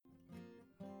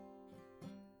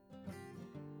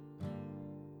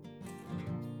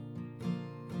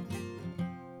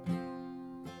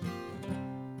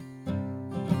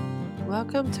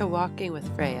Welcome to Walking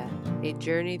with Freya, a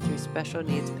journey through special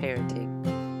needs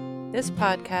parenting. This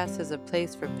podcast is a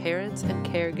place for parents and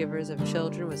caregivers of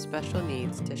children with special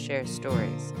needs to share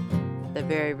stories, the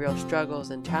very real struggles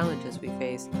and challenges we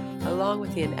face, along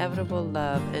with the inevitable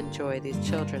love and joy these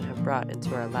children have brought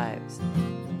into our lives.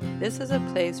 This is a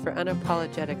place for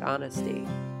unapologetic honesty,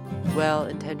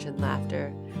 well-intentioned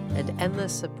laughter, and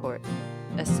endless support.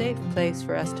 A safe place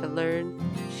for us to learn,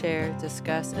 share,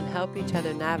 discuss, and help each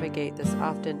other navigate this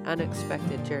often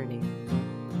unexpected journey.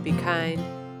 Be kind,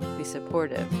 be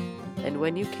supportive, and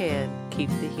when you can, keep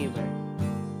the humor.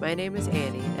 My name is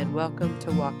Annie, and welcome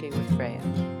to Walking with Freya.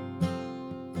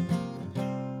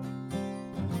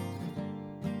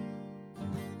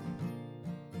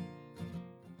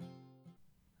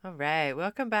 All right,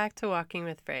 welcome back to Walking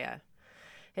with Freya.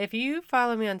 If you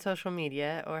follow me on social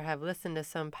media or have listened to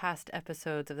some past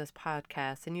episodes of this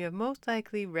podcast, then you have most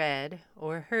likely read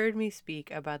or heard me speak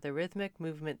about the rhythmic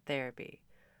movement therapy.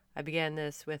 I began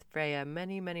this with Freya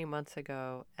many months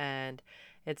ago, and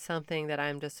it's something that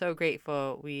I'm just so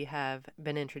grateful we have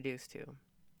been introduced to.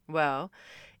 Well,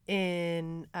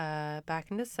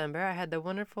 back in December, I had the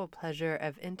wonderful pleasure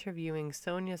of interviewing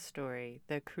Sonia Story,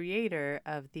 the creator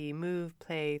of the Move,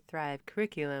 Play, Thrive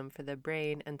curriculum for the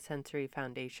Brain and Sensory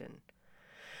Foundation.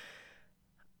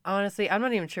 Honestly, I'm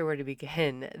not even sure where to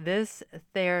begin. This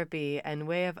therapy and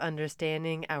way of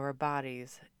understanding our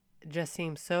bodies just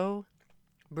seems so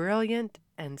brilliant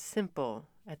and simple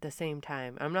at the same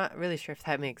time. I'm not really sure if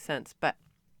that makes sense, but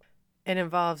it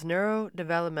involves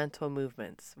neurodevelopmental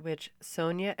movements, which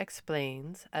Sonia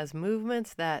explains as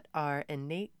movements that are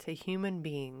innate to human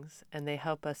beings and they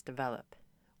help us develop.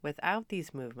 Without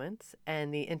these movements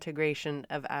and the integration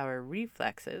of our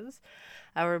reflexes,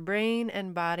 our brain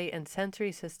and body and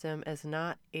sensory system is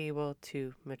not able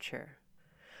to mature.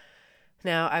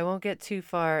 Now, I won't get too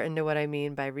far into what I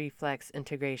mean by reflex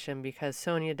integration because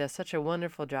Sonia does such a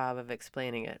wonderful job of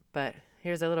explaining it, but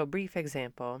here's a little brief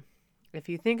example. If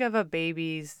you think of a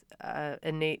baby's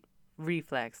innate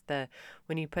reflex,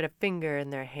 when you put a finger in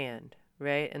their hand,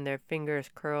 right, and their fingers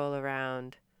curl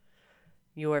around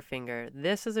your finger,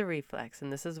 this is a reflex,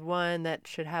 and this is one that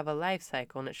should have a life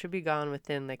cycle, and it should be gone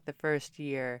within like the first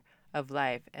year of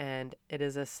life, and it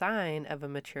is a sign of a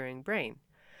maturing brain.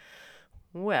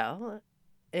 Well,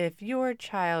 if your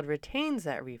child retains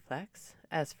that reflex,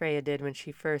 as Freya did when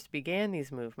she first began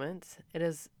these movements, it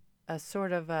is a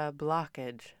sort of a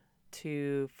blockage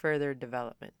to further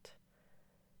development.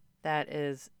 That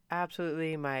is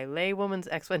absolutely my laywoman's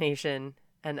explanation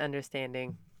and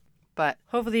understanding. But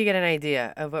hopefully you get an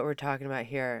idea of what we're talking about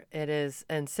here.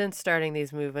 And since starting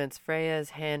these movements,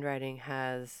 Freya's handwriting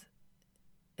has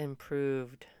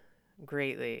improved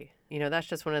greatly. That's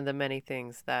just one of the many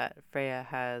things that Freya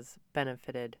has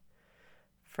benefited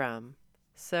from.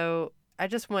 So I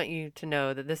just want you to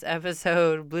know that this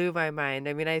episode blew my mind.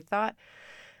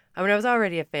 I was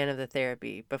already a fan of the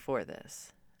therapy before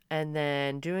this. And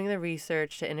then doing the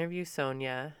research to interview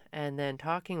Sonia and then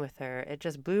talking with her, it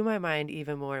just blew my mind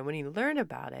even more. And when you learn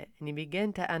about it and you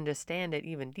begin to understand it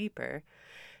even deeper,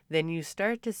 then you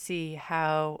start to see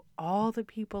how all the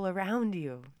people around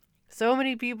you, so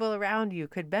many people around you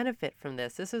could benefit from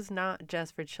this. This is not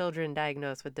just for children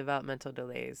diagnosed with developmental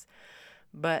delays,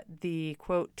 but the,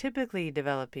 quote, typically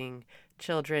developing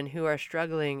children who are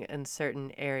struggling in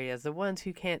certain areas, the ones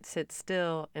who can't sit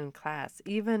still in class,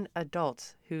 even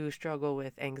adults who struggle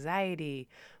with anxiety,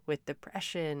 with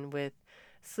depression, with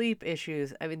sleep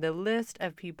issues. The list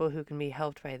of people who can be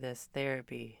helped by this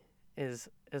therapy is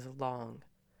long.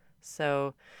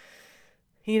 So,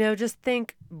 just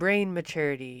think brain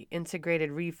maturity, integrated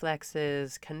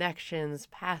reflexes, connections,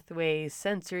 pathways,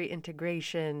 sensory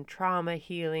integration, trauma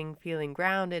healing, feeling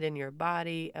grounded in your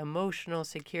body, emotional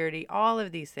security, all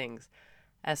of these things.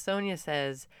 As Sonia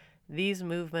says, these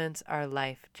movements are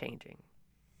life-changing.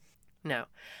 Now,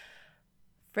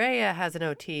 Freya has an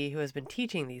OT who has been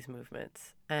teaching these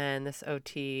movements, and this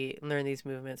OT learned these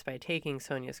movements by taking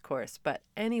Sonia's course, but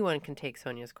anyone can take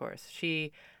Sonia's course.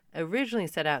 She originally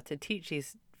set out to teach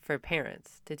these for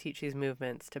parents, to teach these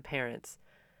movements to parents.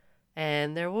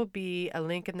 And there will be a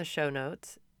link in the show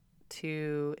notes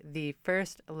to the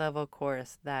first level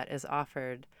course that is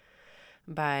offered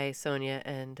by Sonia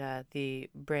and the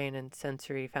Brain and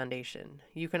Sensory Foundation.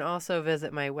 You can also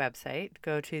visit my website,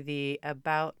 go to the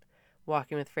About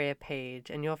Walking with Freya page,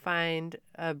 and you'll find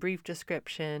a brief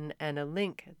description and a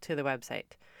link to the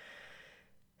website.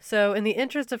 So in the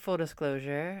interest of full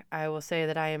disclosure, I will say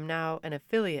that I am now an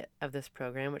affiliate of this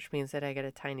program, which means that I get a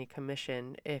tiny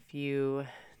commission if you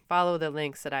follow the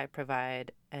links that I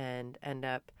provide and end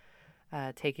up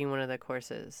taking one of the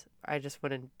courses. I just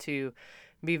wanted to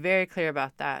Be very clear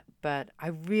about that. But I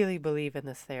really believe in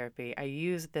this therapy. I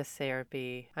use this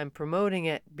therapy. I'm promoting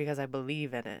it because I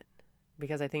believe in it,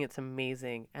 because I think it's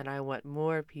amazing. And I want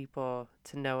more people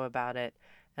to know about it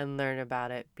and learn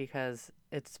about it because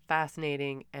it's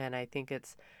fascinating and I think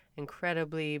it's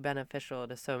incredibly beneficial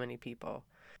to so many people.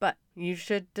 But you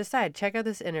should decide. Check out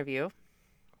this interview.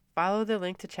 Follow the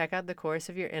link to check out the course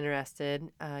if you're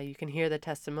interested. You can hear the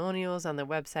testimonials on the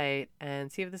website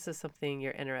and see if this is something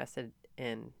you're interested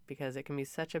in, because it can be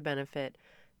such a benefit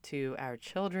to our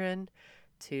children,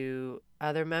 to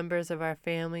other members of our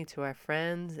family, to our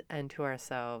friends, and to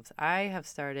ourselves. I have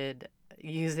started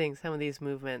using some of these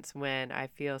movements when I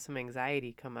feel some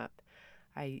anxiety come up.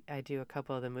 I do a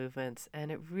couple of the movements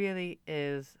and it really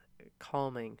is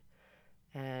calming.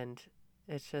 And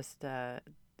it's just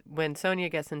when Sonia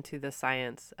gets into the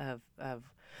science of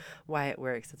why it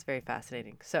works, it's very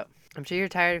fascinating. So I'm sure you're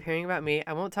tired of hearing about me.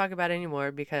 I won't talk about it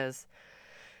anymore because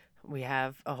we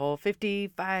have a whole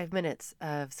 55 minutes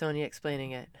of Sonia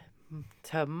explaining it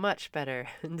to a much better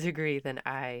degree than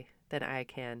I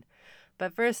can.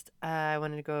 But first, I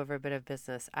wanted to go over a bit of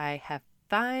business. I have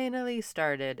finally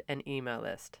started an email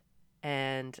list,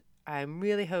 and I'm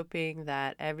really hoping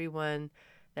that everyone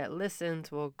that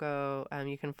listens will go.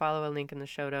 You can follow a link in the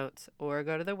show notes or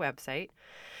go to the website,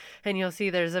 and you'll see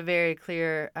there's a very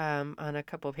clear, on a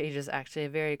couple pages actually, a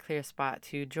very clear spot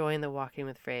to join the Walking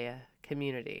with Freya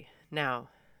community. Now,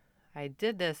 I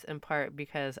did this in part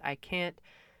because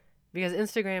because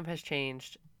Instagram has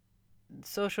changed.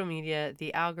 Social media,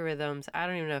 the algorithms, I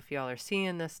don't even know if y'all are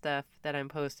seeing this stuff that I'm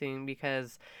posting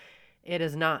because it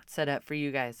is not set up for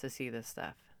you guys to see this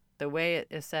stuff. The way it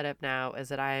is set up now is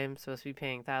that I am supposed to be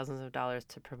paying thousands of dollars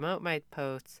to promote my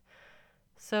posts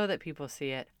so that people see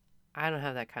it. I don't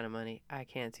have that kind of money. I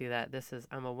can't do that.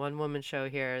 I'm a one woman show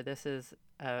here.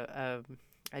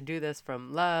 I do this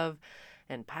from love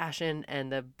and passion and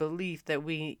the belief that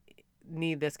we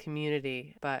need this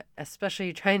community, but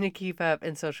especially trying to keep up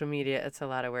in social media, it's a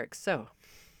lot of work. So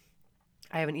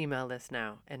I have an email list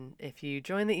now, and if you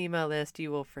join the email list, you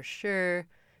will for sure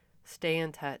stay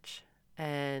in touch,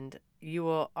 and you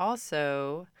will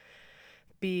also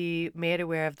be made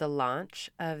aware of the launch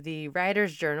of the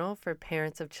Writer's Journal for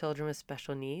Parents of Children with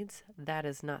Special Needs. That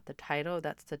is not the title,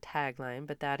 that's the tagline,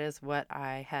 but that is what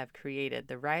I have created.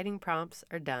 The writing prompts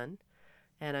are done,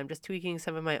 and I'm just tweaking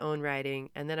some of my own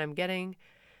writing, and then I'm getting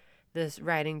this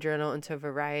writing journal into a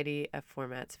variety of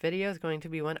formats. Video is going to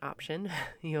be one option.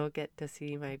 You'll get to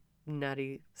see my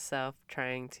nutty self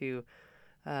trying to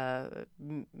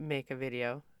make a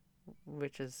video,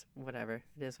 which is whatever.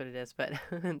 It is what it is. But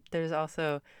there's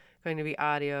also going to be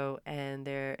audio, and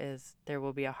there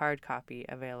will be a hard copy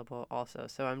available also.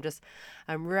 So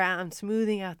I'm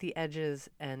smoothing out the edges,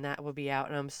 and that will be out.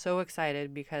 And I'm so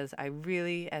excited because I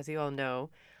really, as you all know,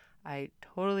 I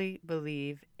totally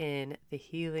believe in the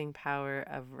healing power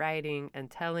of writing and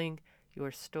telling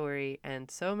your story. And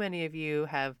so many of you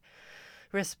have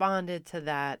responded to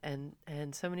that.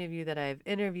 And so many of you that I've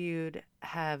interviewed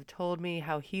have told me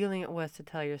how healing it was to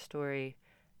tell your story.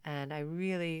 And I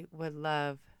really would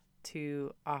love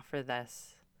to offer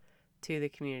this to the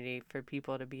community for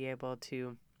people to be able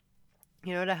to,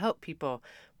 to help people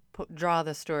draw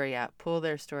the story out, pull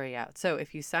their story out. So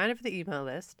if you sign up for the email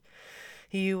list,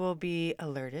 you will be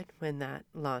alerted when that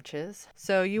launches.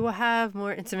 So you will have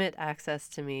more intimate access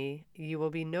to me. You will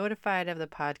be notified of the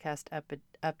podcast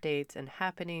updates and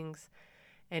happenings.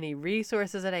 Any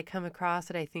resources that I come across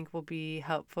that I think will be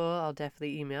helpful, I'll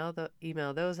definitely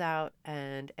email those out.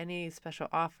 And any special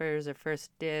offers or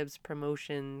first dibs,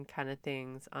 promotion kind of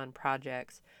things on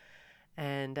projects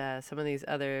and some of these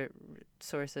other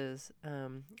sources,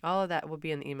 all of that will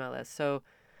be in the email list.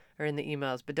 Or in the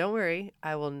emails. But don't worry,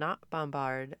 I will not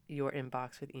bombard your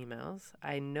inbox with emails.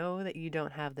 I know that you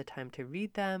don't have the time to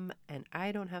read them, and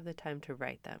I don't have the time to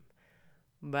write them.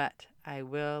 But I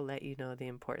will let you know the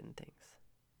important things.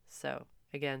 So,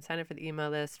 again, sign up for the email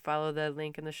list, follow the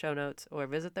link in the show notes, or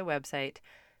visit the website,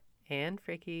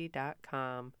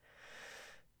 annfricke.com,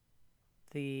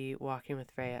 the Walking with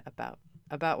Freya about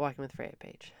Walking with Freya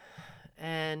page.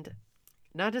 And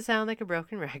not to sound like a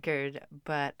broken record,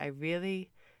 but I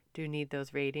really do need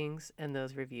those ratings and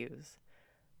those reviews.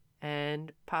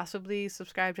 And possibly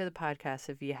subscribe to the podcast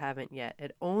if you haven't yet.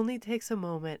 It only takes a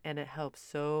moment and it helps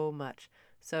so much.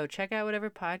 So check out whatever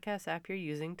podcast app you're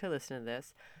using to listen to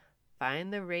this.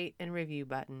 Find the rate and review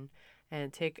button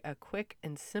and take a quick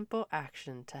and simple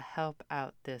action to help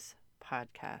out this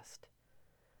podcast.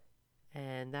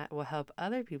 And that will help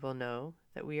other people know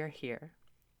that we are here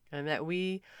and that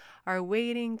we are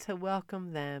waiting to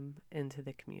welcome them into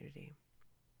the community.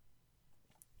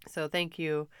 So thank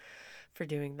you for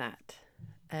doing that.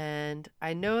 And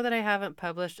I know that I haven't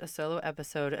published a solo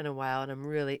episode in a while, and I'm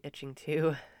really itching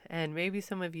to. And maybe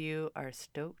some of you are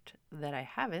stoked that I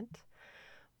haven't,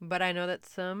 but I know that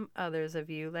some others of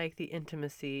you like the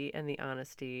intimacy and the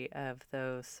honesty of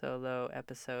those solo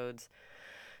episodes.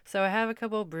 So I have a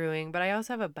couple brewing, but I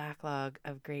also have a backlog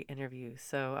of great interviews,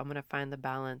 so I'm going to find the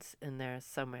balance in there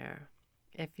somewhere.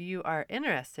 If you are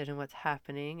interested in what's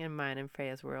happening in mine and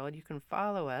Freya's world, you can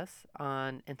follow us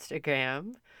on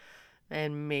Instagram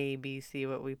and maybe see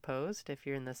what we post if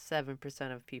you're in the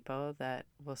 7% of people that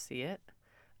will see it.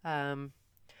 Um,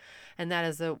 and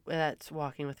that's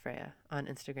Walking with Freya on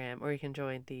Instagram, or you can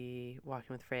join the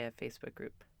Walking with Freya Facebook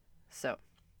group. So,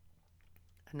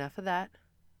 enough of that.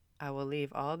 I will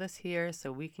leave all this here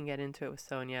so we can get into it with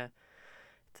Sonia.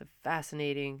 It's a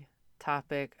fascinating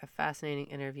topic, a fascinating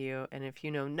interview, and if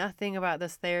you know nothing about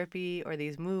this therapy or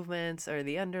these movements or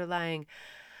the underlying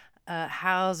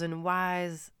hows and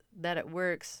whys that it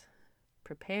works,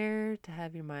 prepare to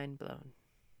have your mind blown.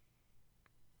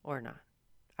 Or not.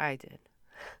 I did.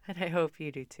 And I hope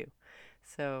you do too.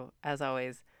 So, as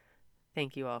always,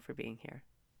 thank you all for being here.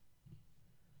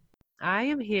 I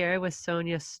am here with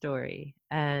Sonia Story.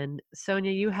 And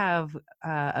Sonia, you have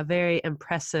a very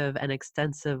impressive and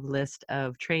extensive list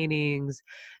of trainings,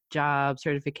 job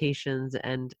certifications,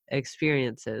 and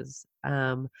experiences.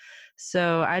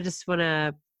 So I just want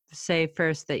to say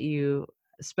first that you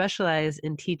specialize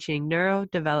in teaching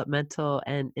neurodevelopmental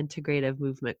and integrative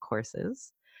movement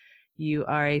courses. You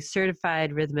are a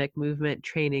certified rhythmic movement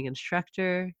training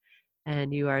instructor,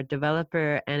 and you are a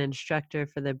developer and instructor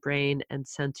for the Brain and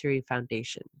Sensory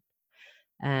Foundation.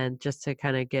 And just to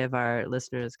kind of give our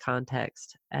listeners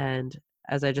context, and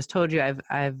as I just told you,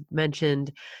 I've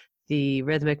mentioned the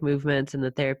rhythmic movements and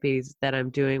the therapies that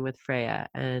I'm doing with Freya,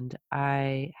 and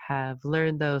I have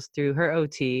learned those through her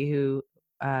OT, who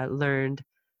learned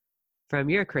from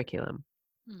your curriculum.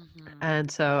 Mm-hmm. And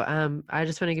so I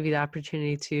just want to give you the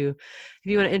opportunity to, if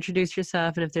you want to introduce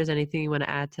yourself and if there's anything you want to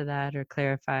add to that or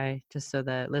clarify, just so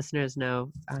the listeners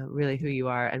know really who you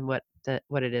are and what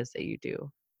it is that you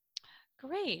do.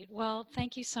 Great. Well,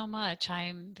 thank you so much.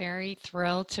 I'm very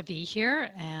thrilled to be here,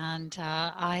 and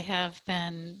I have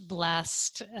been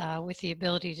blessed with the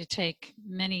ability to take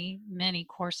many, many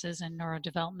courses in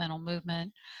neurodevelopmental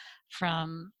movement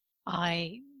from,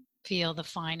 I feel, the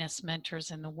finest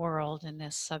mentors in the world in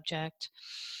this subject.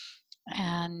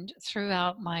 And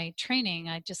throughout my training,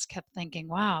 I just kept thinking,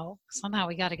 wow, somehow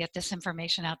we got to get this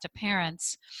information out to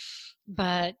parents.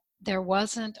 But there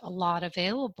wasn't a lot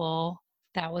available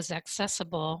that was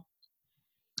accessible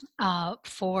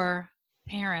for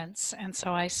parents. And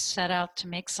so I set out to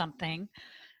make something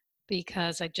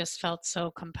because I just felt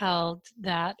so compelled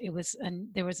that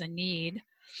there was a need.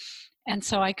 And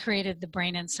so I created the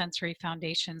Brain and Sensory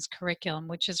Foundation's curriculum,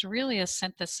 which is really a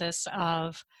synthesis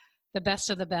of the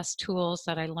best tools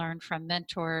that I learned from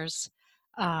mentors,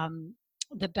 um,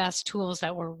 the best tools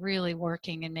that were really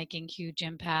working and making huge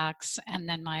impacts, and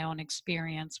then my own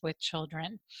experience with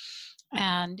children.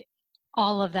 And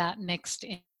all of that mixed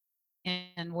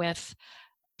in with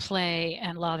play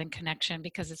and love and connection,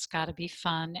 because it's got to be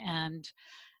fun and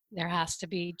there has to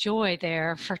be joy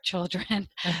there for children.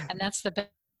 And that's the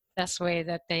best way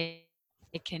that they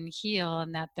can heal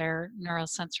and that their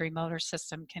neurosensory motor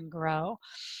system can grow.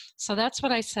 So that's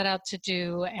what I set out to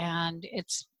do, and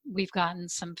we've gotten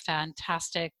some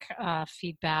fantastic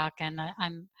feedback, and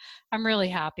I'm really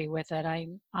happy with it.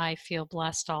 I feel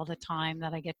blessed all the time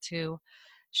that I get to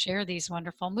share these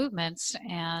wonderful movements,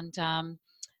 and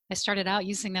I started out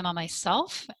using them on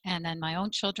myself and then my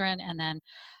own children and then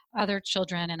other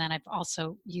children. And then I've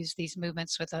also used these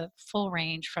movements with a full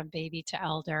range from baby to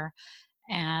elder.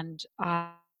 And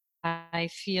I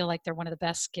feel like they're one of the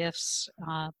best gifts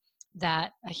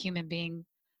that a human being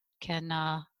can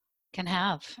uh, can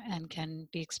have and can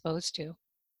be exposed to.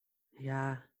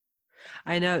 Yeah,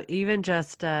 I know. Even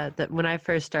just that when I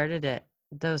first started it,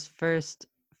 those first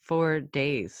 4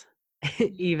 days,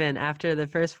 even after the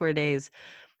first 4 days,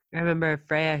 I remember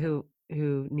Freya, who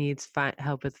needs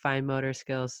help with fine motor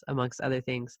skills, amongst other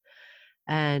things,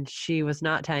 and she was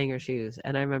not tying her shoes.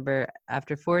 And I remember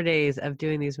after 4 days of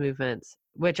doing these movements,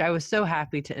 which I was so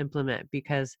happy to implement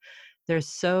because they're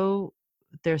so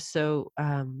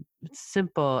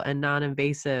simple and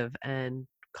non-invasive and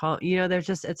calm. They're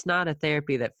just, it's not a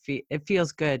therapy that it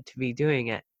feels good to be doing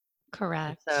it. And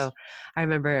Correct. so I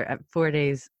remember at 4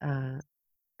 days,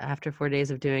 after 4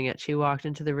 days of doing it, she walked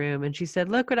into the room and she said,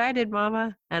 "Look what I did,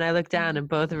 Mama." And I looked down and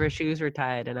both of her shoes were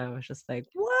tied. And I was just like,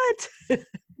 what?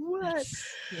 What?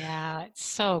 Yeah, it's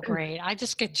so great. I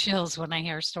just get chills when I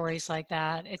hear stories like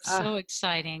that. It's Ah, so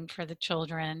exciting for the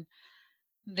children.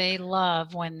 They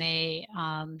love when they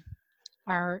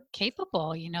are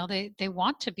capable. They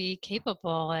want to be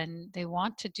capable and they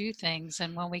want to do things.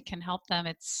 And when we can help them,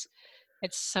 it's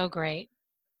so great.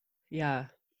 Yeah.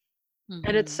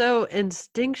 And it's Hmm. so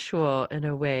instinctual in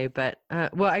a way, but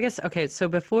well, I guess okay, so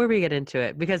before we get into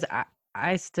it, because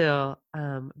I still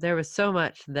there was so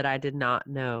much that I did not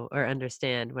know or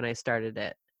understand when I started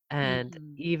it. And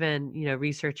Hmm. even,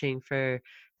 researching for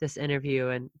this interview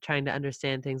and trying to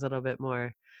understand things a little bit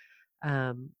more,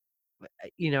 um,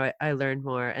 I learned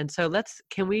more. And so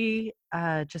can we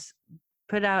just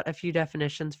put out a few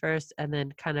definitions first and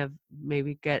then kind of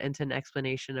maybe get into an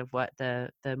explanation of what the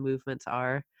movements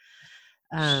are?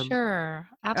 Um, Sure,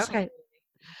 absolutely. okay.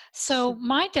 So,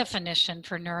 my definition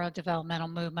for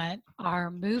neurodevelopmental movement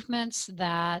are movements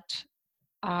that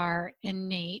are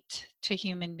innate to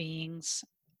human beings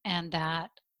and that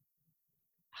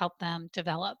help them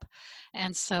develop.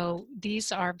 And so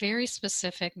these are very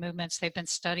specific movements. They've been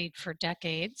studied for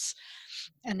decades,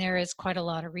 and there is quite a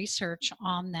lot of research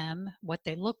on them, what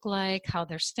they look like, how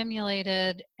they're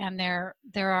stimulated, and there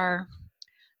are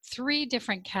three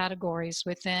different categories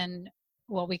within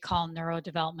what we call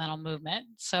neurodevelopmental movement.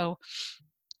 So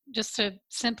just to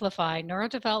simplify,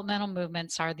 neurodevelopmental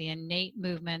movements are the innate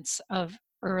movements of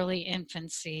early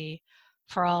infancy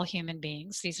for all human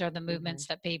beings. These are the Mhm. movements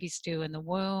that babies do in the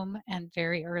womb and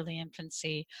very early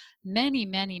infancy. Many,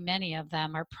 many, many of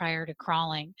them are prior to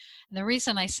crawling. And the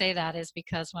reason I say that is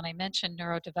because when I mention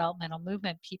neurodevelopmental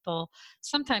movement, people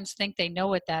sometimes think they know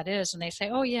what that is and they say,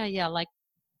 oh, yeah, yeah, like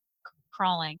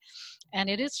crawling. And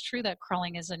it is true that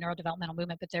crawling is a neurodevelopmental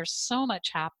movement, but there's so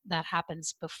much that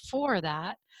happens before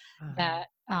that Uh-huh. that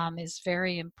is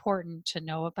very important to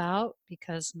know about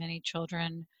because many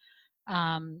children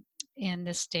um, in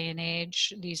this day and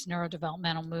age, these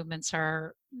neurodevelopmental movements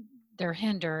they're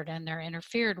hindered and they're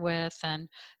interfered with, and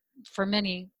for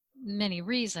many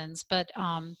reasons. But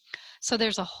so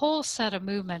there's a whole set of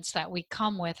movements that we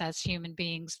come with as human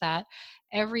beings that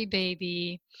every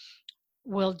baby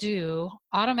will do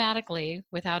automatically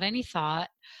without any thought,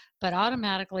 but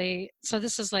automatically. So,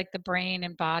 this is like the brain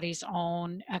and body's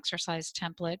own exercise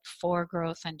template for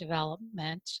growth and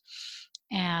development.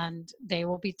 And they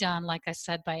will be done, like I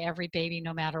said, by every baby,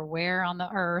 no matter where on the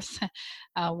earth,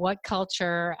 what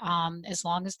culture, as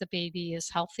long as the baby is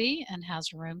healthy and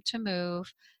has room to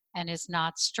move and is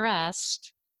not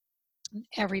stressed,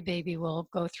 every baby will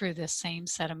go through this same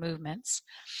set of movements.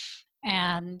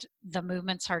 And the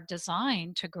movements are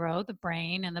designed to grow the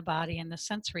brain and the body and the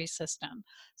sensory system.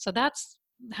 So that's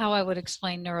how I would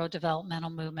explain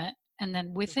neurodevelopmental movement. And then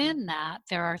Mhm. within that,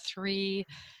 there are three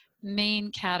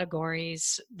main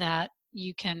categories that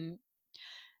you can,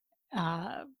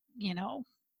 uh, you know,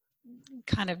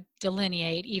 kind of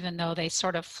delineate, even though they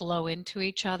sort of flow into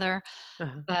each other.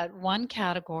 Uh-huh. But one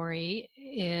category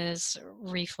is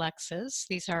reflexes.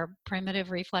 These are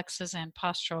primitive reflexes and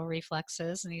postural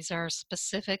reflexes, and these are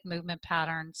specific movement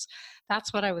patterns.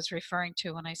 That's what I was referring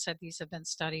to when I said these have been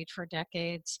studied for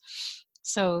decades.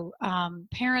 So,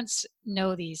 parents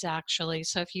know these actually.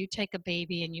 So, if you take a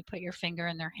baby and you put your finger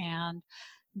in their hand,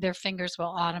 their fingers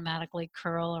will automatically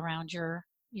curl around your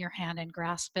hand and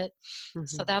grasp it.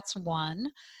 So, Mhm. that's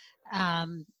one.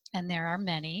 And there are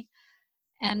many.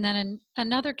 And then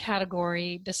another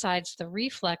category besides the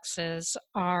reflexes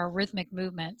are rhythmic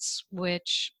movements,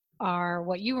 which are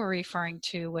what you were referring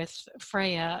to with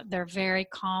Freya. They're very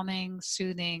calming,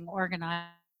 soothing,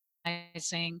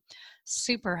 organizing,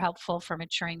 super helpful for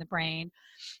maturing the brain.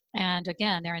 And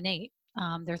again, they're innate.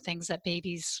 They're things that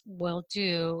babies will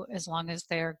do as long as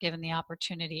they're given the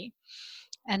opportunity.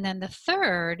 And then the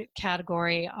third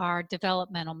category are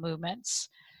developmental movements,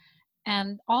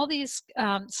 and all these,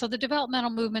 so the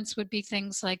developmental movements would be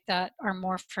things like that are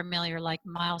more familiar, like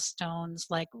milestones,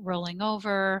 like rolling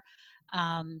over,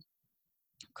 um,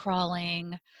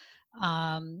 crawling,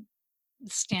 um,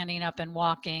 standing up and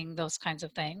walking, those kinds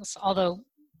of things. Although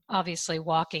obviously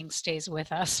walking stays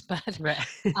with us, but Right.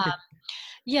 um,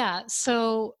 yeah.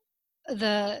 So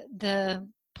the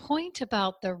point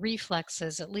about the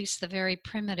reflexes, at least the very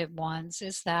primitive ones,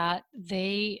 is that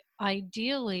they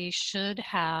ideally should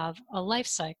have a life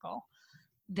cycle.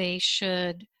 They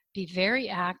should be very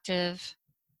active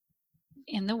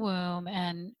in the womb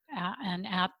and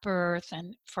at birth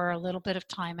and for a little bit of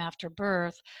time after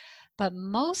birth, but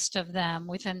most of them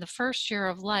within the first year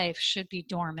of life should be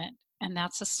dormant, and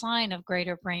that's a sign of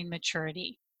greater brain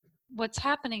maturity. What's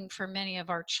happening for many of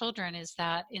our children is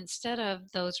that instead of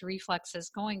those reflexes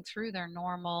going through their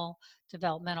normal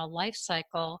developmental life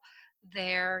cycle,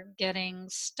 they're getting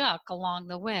stuck along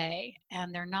the way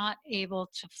and they're not able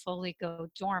to fully go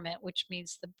dormant, which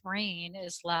means the brain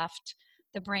is left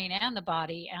the brain and the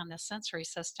body and the sensory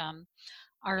system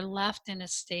are left in a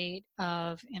state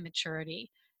of immaturity,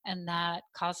 and that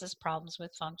causes problems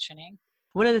with functioning.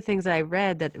 One of the things I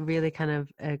read that really kind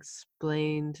of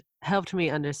helped me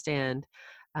understand,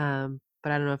 but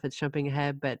I don't know if it's jumping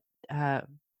ahead, but uh,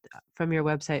 from your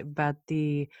website about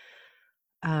the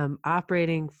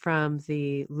operating from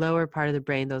the lower part of the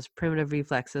brain, those primitive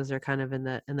reflexes are kind of in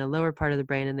the lower part of the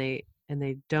brain, and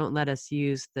they don't let us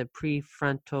use the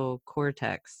prefrontal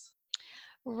cortex.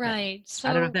 Uh, Right.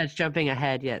 I don't know if So, that's jumping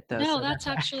ahead yet, though. no, So that's that's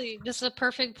why. actually this is a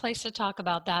perfect place to talk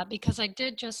about that because I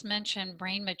did just mention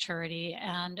brain maturity,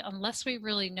 and unless we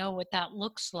really know what that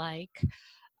looks like,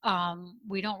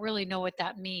 we don't really know what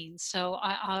that means. So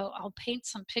I'll paint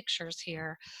some pictures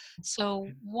here. So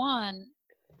one,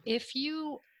 if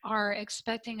you are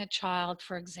expecting a child,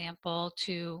 for example,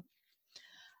 to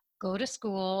go to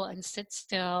school and sit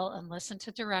still and listen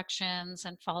to directions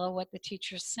and follow what the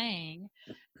teacher's saying,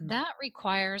 that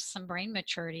requires some brain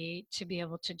maturity to be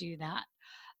able to do that.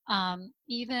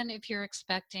 Even if you're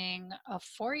expecting a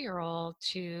 4-year old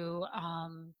to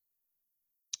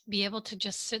be able to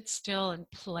just sit still and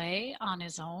play on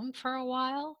his own for a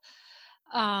while,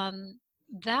 um,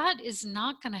 that is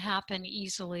not going to happen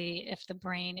easily if the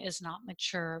brain is not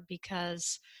mature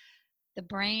because the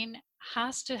brain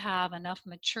has to have enough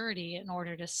maturity in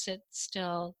order to sit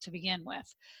still to begin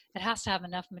with. It has to have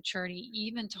enough maturity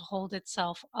even to hold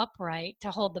itself upright,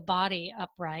 to hold the body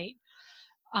upright,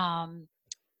 um,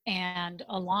 and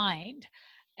aligned,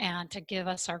 and to give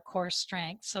us our core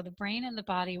strength. So the brain and the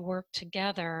body work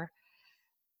together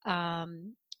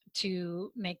um,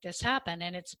 to make this happen.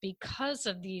 And it's because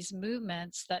of these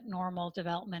movements that normal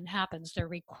development happens. They're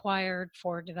required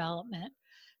for development.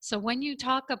 So when you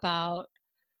talk about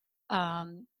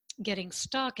um, getting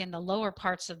stuck in the lower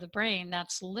parts of the brain,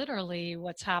 that's literally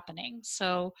what's happening.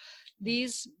 So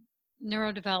these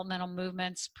neurodevelopmental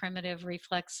movements, primitive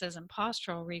reflexes, and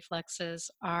postural reflexes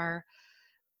are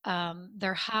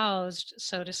they're housed,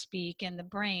 so to speak, in the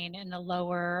brain in the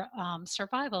lower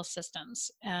survival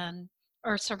systems and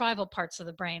or survival parts of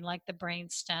the brain, like the brain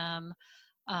stem,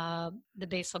 the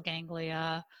basal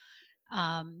ganglia,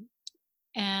 um,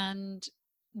 and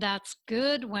that's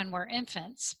good when we're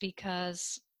infants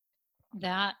because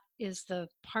that is the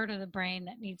part of the brain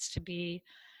that needs to be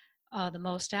the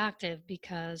most active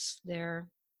because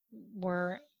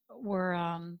we're we're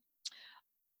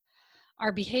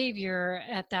our behavior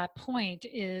at that point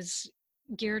is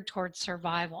geared towards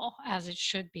survival as it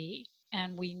should be.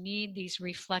 And we need these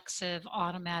reflexive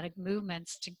automatic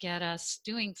movements to get us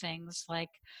doing things like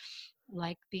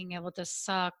being able to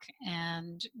suck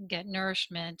and get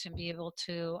nourishment and be able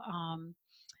to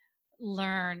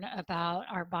learn about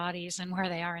our bodies and where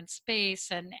they are in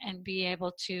space and be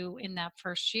able to in that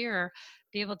first year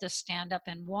be able to stand up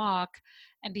and walk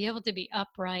and be able to be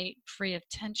upright free of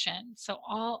tension. So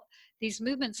all these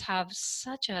movements have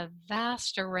such a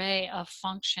vast array of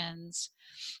functions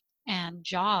and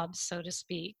jobs, so to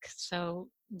speak. So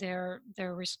they're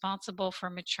responsible for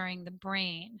maturing the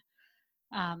brain,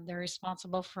 they're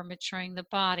responsible for maturing the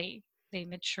body. They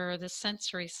mature the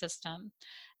sensory system.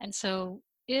 And so,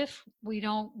 if we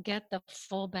don't get the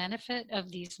full benefit of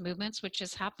these movements, which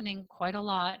is happening quite a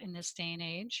lot in this day and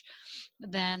age,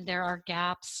 then there are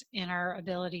gaps in our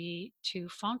ability to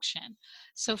function.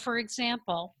 So, for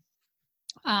example,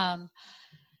 um,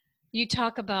 you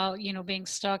talk about being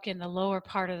stuck in the lower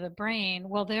part of the brain.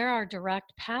 Well, there are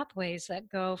direct pathways that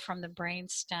go from the brain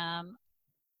stem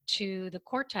to the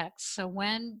cortex. So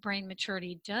when brain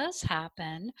maturity does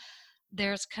happen,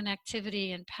 there's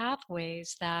connectivity and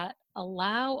pathways that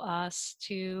allow us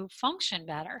to function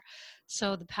better.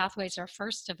 So the pathways are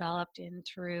first developed in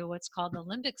through what's called the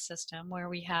limbic system, where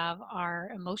we have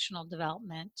our emotional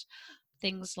development,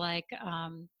 things like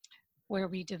where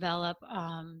we develop,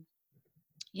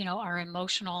 our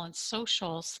emotional and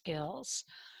social skills.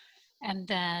 And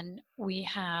then we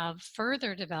have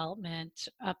further development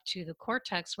up to the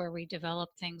cortex where we develop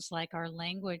things like our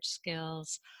language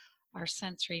skills, our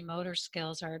sensory motor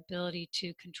skills, our ability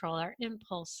to control our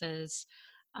impulses,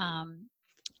 um,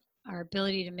 our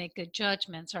ability to make good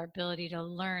judgments, our ability to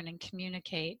learn and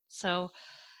communicate. So,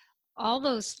 all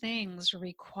those things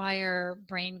require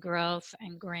brain growth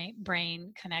and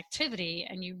brain connectivity,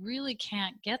 and you really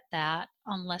can't get that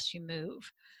unless you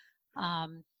move.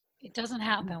 Um, it doesn't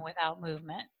happen without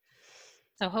movement.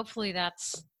 So hopefully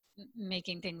that's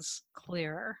making things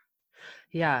clearer.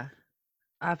 Yeah,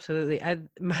 absolutely.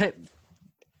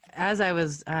 As I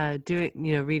was doing,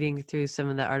 reading through some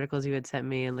of the articles you had sent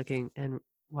me and looking and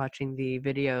watching the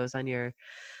videos on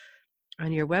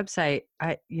your website,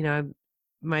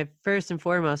 my first and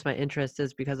foremost, my interest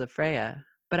is because of Freya.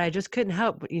 But I just couldn't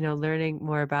help, learning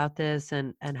more about this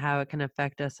and how it can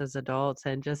affect us as adults.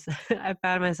 And just, I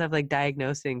found myself like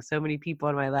diagnosing so many people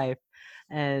in my life.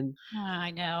 And,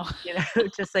 I know.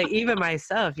 just like even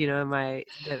myself,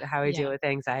 how I deal Yeah. with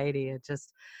anxiety.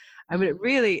 I mean, it Mm.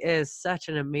 really is such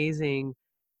an amazing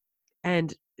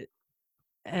and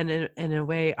in a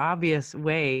way obvious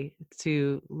way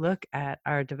to look at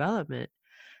our development.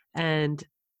 And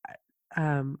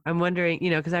I'm wondering,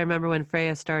 because I remember when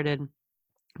Freya started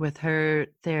with her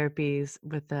therapies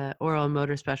with the oral and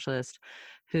motor specialist,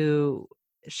 who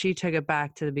she took it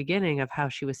back to the beginning of how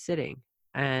she was sitting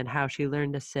and how she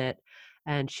learned to sit.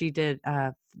 And she did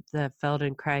the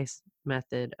Feldenkrais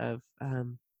method of, I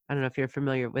don't know if you're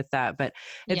familiar with that, but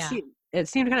Yeah. it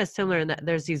seemed kind of similar in that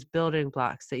there's these building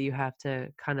blocks that you have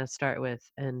to kind of start with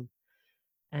and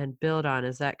build on.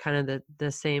 Is that kind of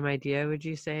the same idea, would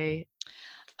you say?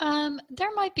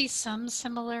 There might be some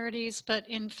similarities, but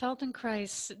in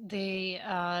Feldenkrais, they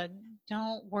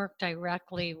don't work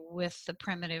directly with the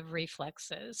primitive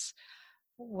reflexes,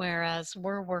 whereas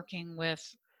we're working with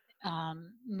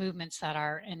movements that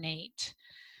are innate.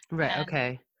 Right, And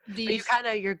okay. But these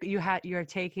you're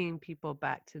taking people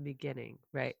back to the beginning,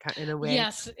 right? In a way?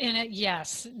 Yes, in it,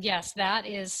 yes, that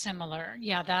is similar.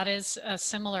 Yeah, that is a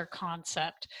similar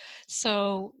concept.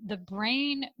 So the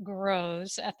brain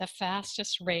grows at the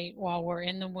fastest rate while we're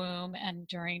in the womb and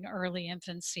during early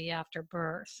infancy after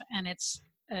birth, and it's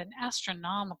an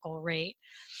astronomical rate.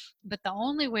 But the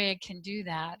only way it can do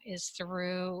that is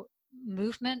through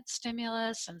movement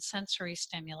stimulus and sensory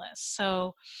stimulus.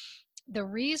 So the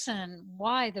reason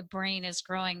why the brain is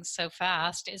growing so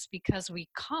fast is because we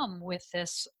come with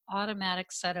this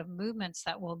automatic set of movements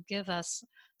that will give us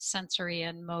sensory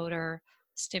and motor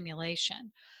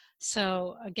stimulation.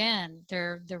 So again,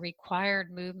 they're the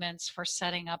required movements for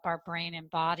setting up our brain and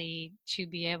body to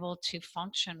be able to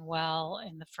function well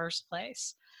in the first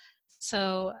place.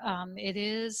 So it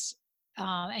is,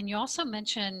 and you also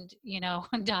mentioned,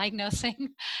 diagnosing.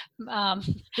 Um,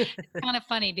 kind of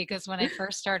funny because when I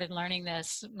first started learning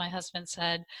this, my husband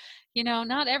said,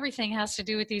 not everything has to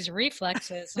do with these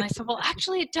reflexes. And I said, well,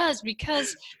 actually it does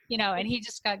because, and he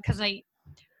just got, because I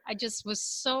just was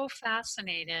so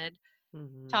fascinated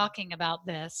Mhm. talking about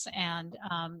this and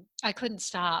I couldn't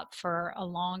stop for a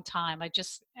long time.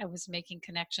 I was making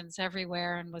connections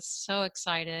everywhere and was so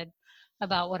excited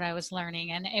about what I was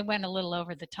learning. And it went a little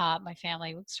over the top. My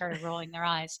family started rolling their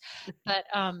eyes. But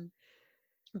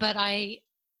but I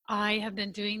have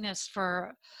been doing this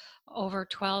for over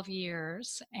 12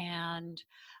 years and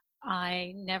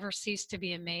I never cease to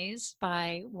be amazed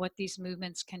by what these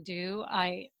movements can do.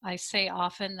 I say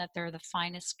often that they're the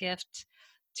finest gift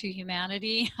to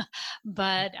humanity,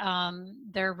 but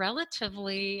they're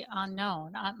relatively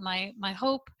unknown. My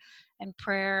hope and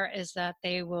prayer is that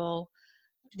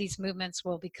these movements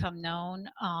will become known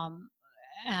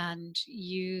and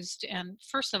used and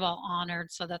first of all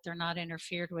honored so that they're not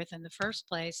interfered with in the first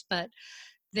place, but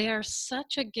they are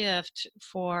such a gift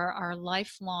for our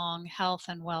lifelong health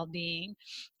and well-being.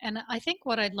 And I think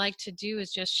what I'd like to do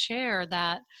is just share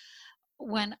that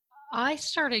when I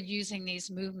started using these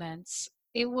movements,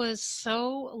 it was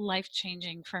so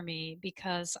life-changing for me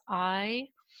because I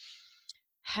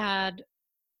had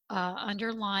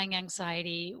underlying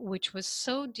anxiety, which was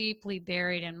so deeply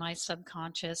buried in my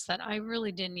subconscious that I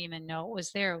really didn't even know it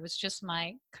was there. It was just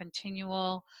my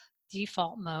continual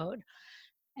default mode.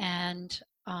 And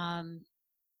um,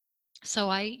 so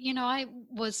I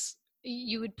was,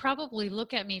 you would probably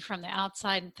look at me from the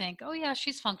outside and think, oh, yeah,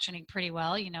 she's functioning pretty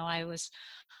well.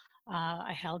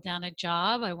 I held down a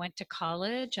job, I went to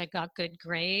college, I got good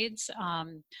grades,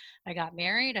 I got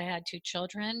married, I had two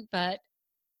children, but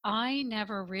I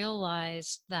never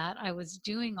realized that I was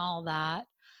doing all that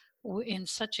in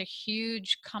such a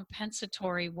huge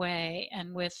compensatory way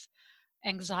and with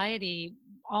anxiety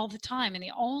all the time. And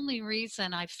the only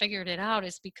reason I figured it out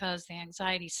is because the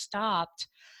anxiety stopped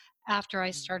after I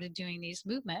started doing these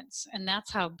movements. And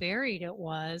that's how buried it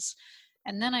was.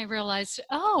 And then I realized,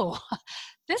 oh,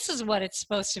 this is what it's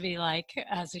supposed to be like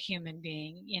as a human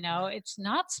being. It's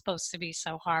not supposed to be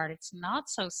so hard. It's not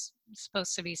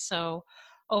supposed to be so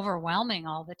overwhelming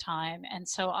all the time. And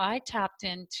so I tapped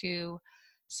into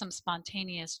some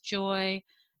spontaneous joy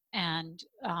and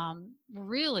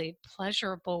really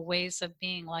pleasurable ways of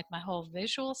being. Like my whole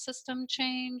visual system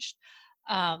changed.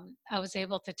 I was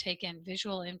able to take in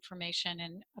visual information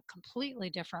in a completely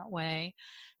different way.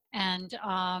 And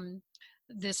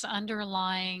this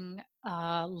underlying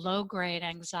low grade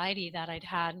anxiety that I'd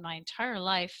had my entire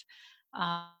life.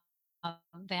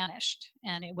 vanished,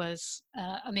 and it was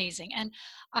amazing. And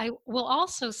I will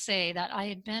also say that I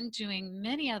had been doing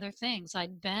many other things.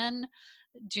 I'd been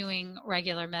doing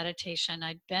regular meditation.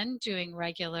 I'd been doing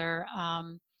regular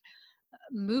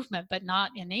movement, but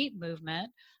not innate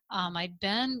movement. I'd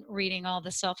been reading all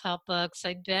the self-help books.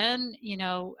 I'd been,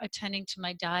 attending to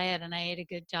my diet, and I ate a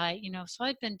good diet, so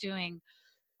I'd been doing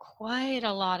quite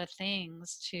a lot of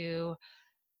things to,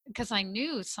 because I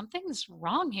knew something's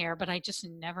wrong here, but I just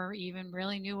never even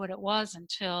really knew what it was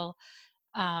until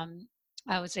um,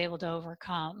 I was able to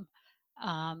overcome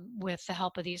with the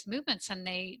help of these movements. And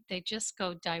they just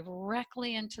go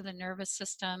directly into the nervous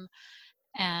system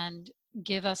and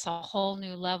give us a whole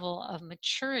new level of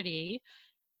maturity,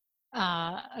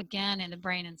 again, in the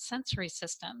brain and sensory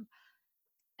system.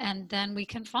 And then we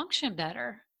can function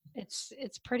better. It's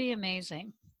pretty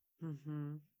amazing.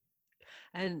 Mm-hmm.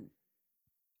 And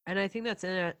I think that's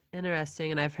interesting,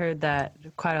 and I've heard that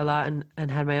quite a lot,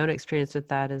 and had my own experience with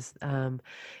that. Is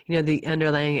the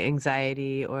underlying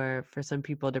anxiety, or for some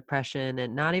people depression,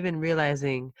 and not even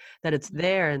realizing that it's Mhm.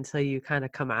 there until you kind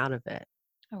of come out of it.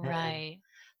 And Right.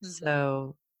 Hmm.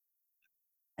 so,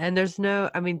 and there's no,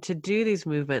 I mean, to do these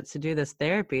movements, to do this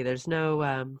therapy, there's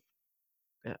no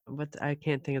what, I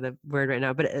can't think of the word right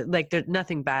now, but like there's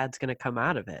nothing bad's going to come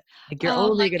out of it. Like you're Oh,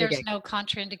 only like going to there's get, no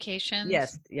contraindications?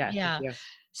 yes, yeah, thank Yeah. you.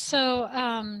 So,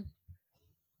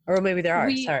 Or maybe there are,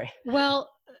 we sorry.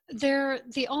 well,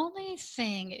 the only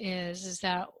thing is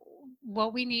that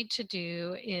what we need to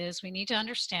do is we need to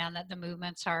understand that the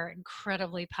movements are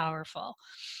incredibly powerful,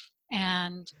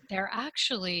 and they're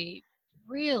actually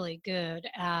really good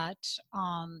at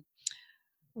um,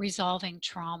 resolving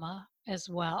trauma as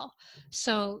well.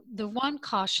 So the one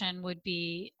caution would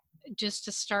be just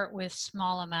to start with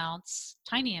small amounts,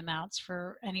 tiny amounts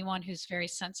for anyone who's very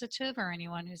sensitive or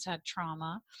anyone who's had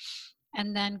trauma,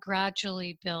 and then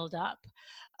gradually build up.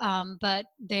 But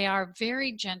they are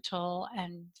very gentle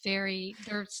and they're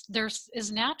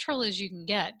as natural as you can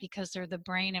get, because they're the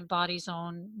brain and body's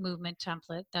own movement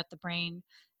template that the brain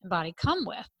and body come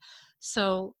with.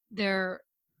 So they're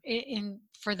in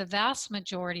for the vast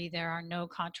majority, there are no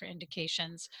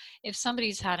contraindications. If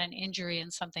somebody's had an injury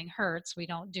and something hurts, we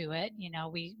don't do it.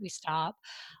 We stop.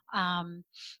 Um,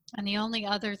 and the only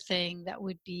other thing that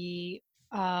would be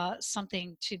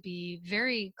something to be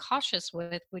very cautious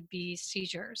with would be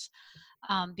seizures,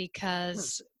 Hmm.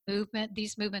 because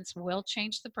these movements will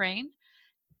change the brain.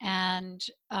 And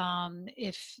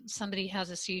if somebody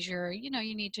has a seizure, you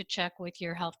need to check with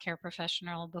your healthcare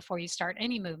professional before you start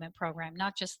any movement program,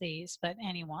 not just these, but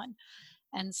anyone.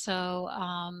 And so,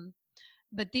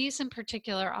 but these in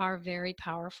particular are very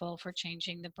powerful for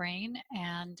changing the brain.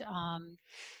 And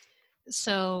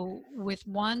so, with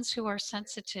ones who are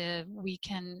sensitive,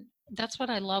 that's what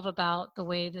I love about the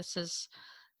way this is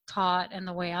taught and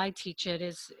the way I teach it,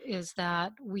 is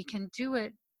that we can do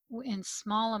it in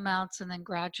small amounts and then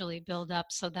gradually build up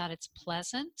so that it's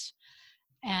pleasant,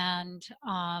 and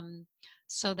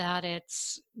so that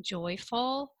it's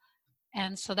joyful,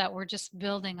 and so that we're just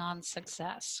building on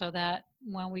success, so that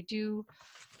when we do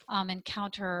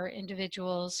encounter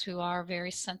individuals who are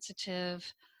very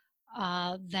sensitive,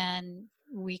 then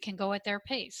we can go at their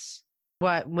pace.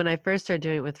 What When I first started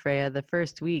doing it with Freya, the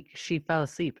first week she fell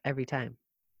asleep every time.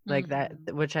 Like that,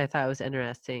 Hmm. which I thought was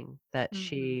interesting, that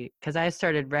Hmm. because I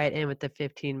started right in with the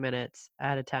 15 minutes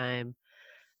at a time,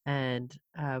 and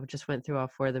just went through all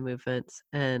four of the movements,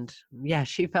 and yeah,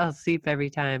 she fell asleep every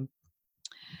time.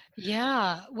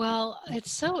 Yeah, well,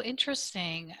 it's so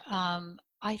interesting.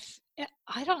 I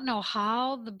don't know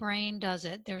how the brain does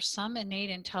it. There's some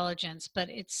innate intelligence, but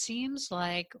it seems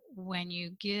like when you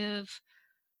give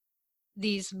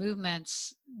these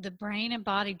movements, the brain and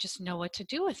body just know what to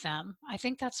do with them. I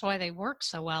think that's why they work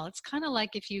so well. It's kind of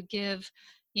like if you give,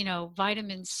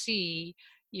 vitamin C,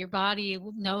 your body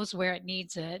knows where it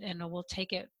needs it and it will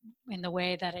take it in the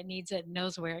way that it needs it, and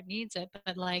knows where it needs it.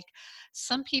 But like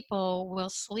some people will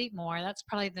sleep more. That's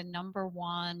probably the number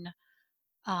one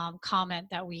comment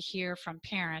that we hear from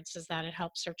parents, is that it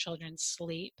helps their children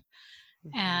sleep.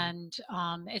 Mhm. And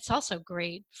it's also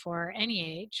great for any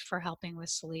age for helping with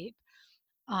sleep,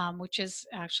 which is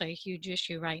actually a huge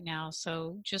issue right now.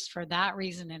 So, just for that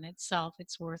reason in itself,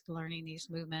 it's worth learning these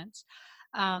movements.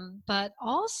 But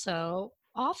also,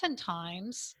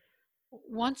 oftentimes,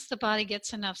 once the body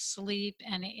gets enough sleep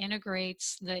and it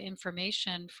integrates the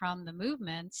information from the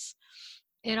movements,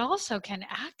 it also can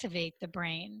activate the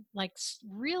brain, like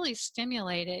really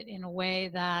stimulate it in a way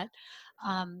that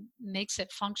makes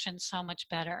it function so much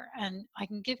better. And I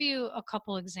can give you a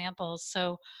couple examples.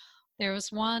 So, there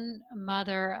was one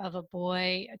mother of a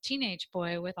boy, a teenage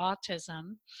boy with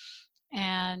autism,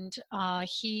 and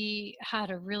he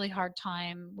had a really hard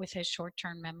time with his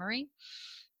short-term memory.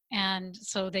 And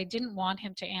so they didn't want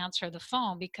him to answer the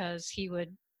phone because he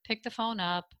would pick the phone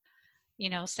up,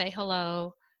 say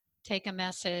hello, take a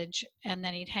message, and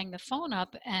then he'd hang the phone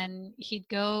up and he'd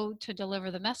go to deliver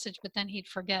the message, but then he'd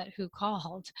forget who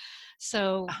called.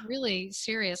 So really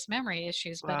serious memory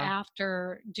issues. But Wow.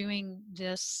 after doing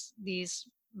these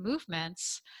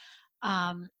movements,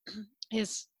 um,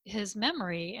 his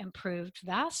memory improved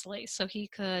vastly. So he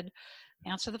could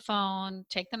answer the phone,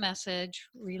 take the message,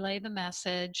 relay the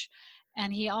message.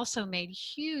 And he also made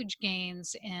huge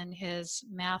gains in his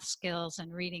math skills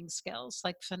and reading skills,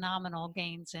 like phenomenal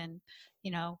gains in,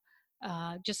 you know,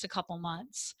 just a couple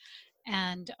months.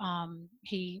 And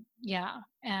yeah.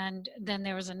 And then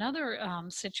there was another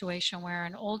situation where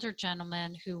an older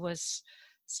gentleman who was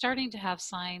starting to have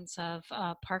signs of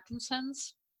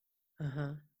Parkinson's,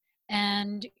 Uh-huh.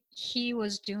 and he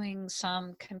was doing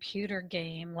some computer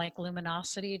game like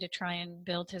Luminosity to try and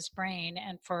build his brain.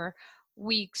 And for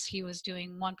weeks, he was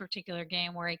doing one particular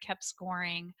game where he kept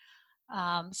scoring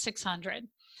 600.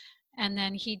 And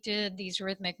then he did these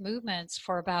rhythmic movements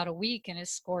for about a week, and his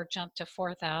score jumped to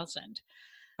 4,000.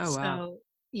 Oh, wow. So,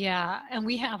 yeah, and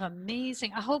we have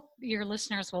amazing. I hope your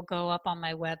listeners will go up on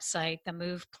my website,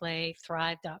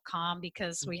 themoveplaythrive.com,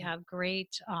 because we Mhm. have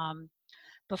great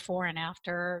before and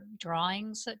after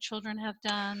drawings that children have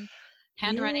done,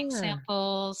 handwriting Yeah.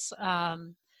 samples.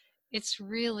 It's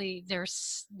really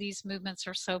there's these movements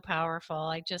are so powerful.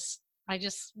 I just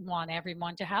want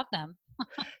everyone to have them.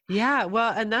 Yeah,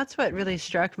 well, and that's what really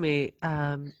struck me,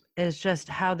 is just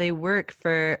how they work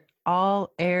for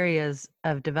all areas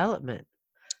of development.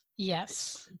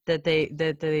 Yes. That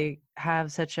they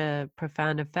have such a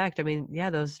profound effect. I mean, yeah,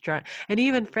 those draw and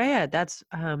even Freya, that's,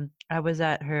 I was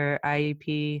at her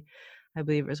IEP, I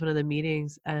believe it was one of the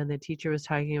meetings, and the teacher was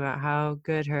talking about how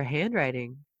good her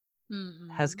handwriting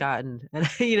has Hmm. gotten, and,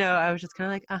 I was just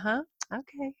kinda like, "Uh-huh,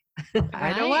 okay.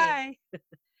 I know Right. why."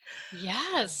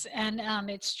 Yes, and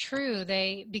it's true.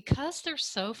 Because they're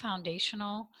so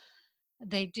foundational,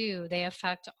 they do. They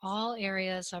affect all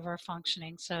areas of our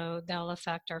functioning. So they'll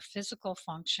affect our physical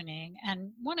functioning.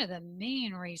 And one of the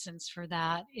main reasons for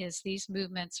that is these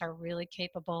movements are really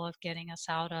capable of getting us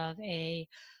out of a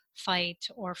fight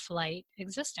or flight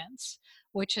existence,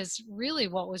 which is really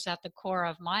what was at the core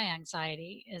of my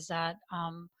anxiety. Is that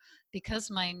because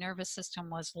my nervous system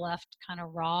was left kind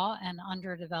of raw and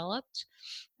underdeveloped,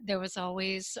 there was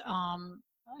always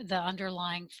the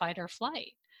underlying fight or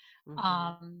flight. Mhm,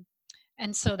 Um,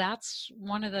 and so that's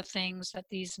one of the things that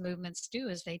these movements do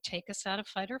is they take us out of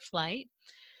fight or flight.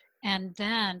 And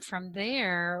then from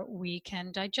there, we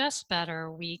can digest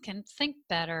better, we can think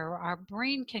better, our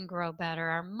brain can grow better,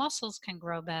 our muscles can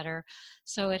grow better.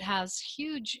 So it has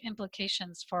huge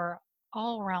implications for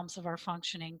all realms of our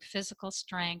functioning: physical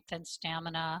strength and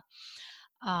stamina,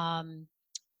 um,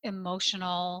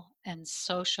 emotional and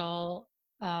social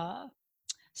uh,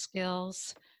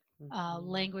 skills, mhm,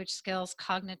 language skills,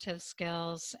 cognitive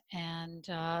skills, and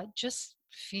just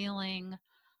feeling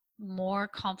more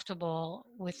comfortable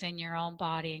within your own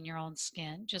body and your own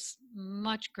skin. Just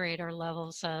much greater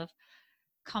levels of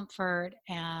comfort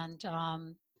and,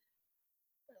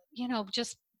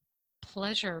 just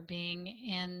pleasure being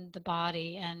in the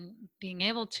body and being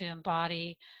able to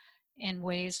embody in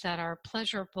ways that are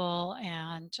pleasurable.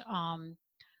 And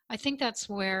I think that's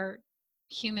where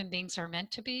human beings are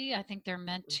meant to be. I think they're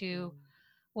meant to, mhm,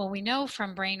 well, we know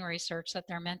from brain research that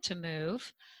they're meant to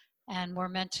move, and we're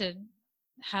meant to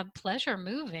have pleasure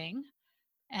moving,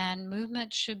 and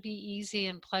movement should be easy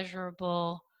and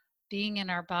pleasurable. Being in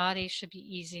our body should be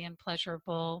easy and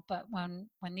pleasurable. But when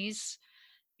these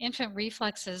infant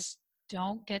reflexes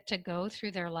don't get to go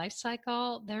through their life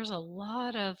cycle, there's a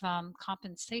lot of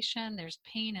compensation. There's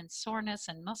pain and soreness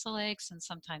and muscle aches and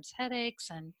sometimes headaches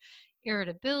and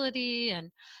irritability.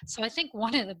 And so I think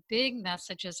one of the big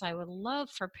messages I would love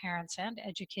for parents and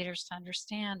educators to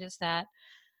understand is that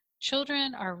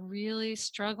children are really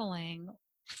struggling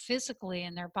physically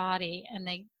in their body, and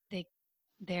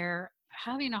they're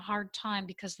having a hard time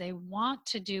because they want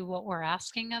to do what we're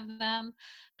asking of them,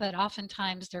 but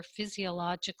oftentimes they're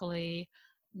physiologically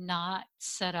not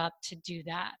set up to do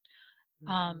that.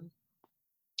 mhm. um,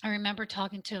 I remember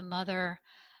talking to a mother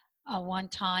one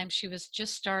time. She was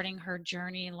just starting her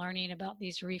journey learning about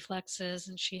these reflexes,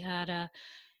 and she had a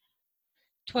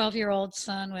 12-year-old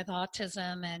son with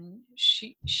autism. And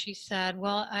she said,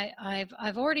 well,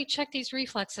 I've already checked these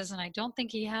reflexes and I don't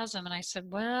think he has them. And I said,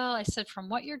 well, I said, from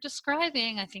what you're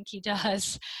describing, I think he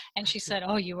does. And she said,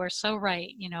 oh, you are so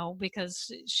right,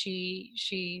 because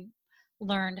she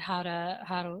learned how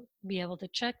to be able to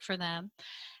check for them.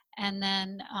 And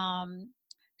then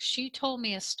she told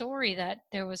me a story that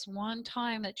there was one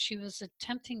time that she was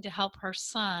attempting to help her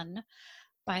son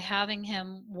by having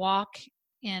him walk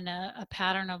in a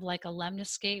pattern of like a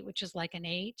lemniscate, which is like an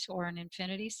 8 or an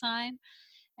infinity sign.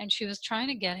 And she was trying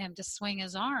to get him to swing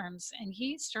his arms, and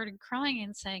he started crying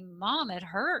and saying, "Mom, it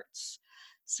hurts."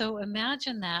 So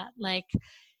imagine that, like,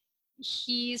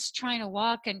 he's trying to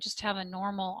walk and just have a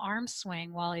normal arm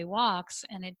swing while he walks,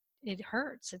 and it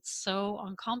hurts. It's so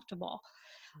uncomfortable.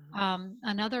 Mhm.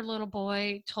 Another little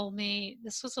boy told me,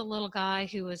 this was a little guy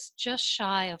who was just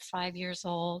shy of 5 years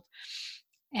old,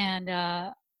 and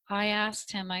I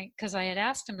asked him, because I had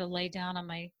asked him to lay down on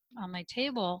my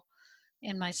table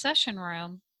in my session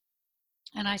room,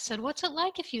 and I said, "What's it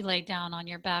like if you lay down on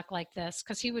your back like this?"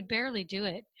 Because he would barely do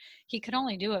it. He could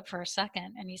only do it for a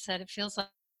second, and he said, "It feels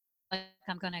like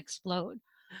I'm going to explode."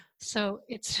 So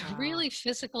it's Wow. really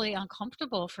physically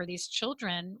uncomfortable for these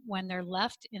children when they're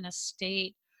left in a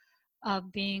state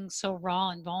of being so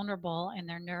raw and vulnerable in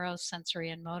their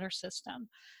neurosensory and motor system.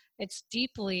 It's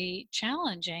deeply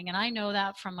challenging. And I know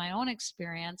that from my own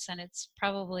experience, and it's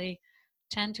probably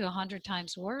 10 to 100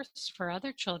 times worse for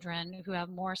other children who have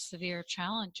more severe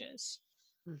challenges.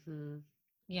 Hmm.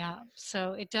 Yeah.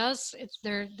 So it does, it's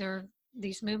they're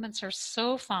these movements are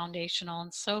so foundational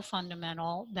and so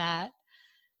fundamental that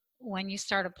when you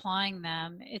start applying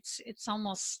them, it's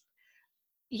almost,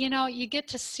 you get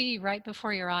to see right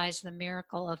before your eyes the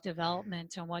miracle of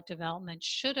development and what development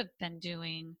should have been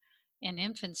doing in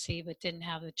infancy but didn't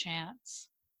have the chance.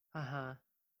 Uh-huh.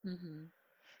 Hmm.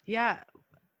 Yeah.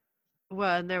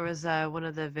 Well, and there was one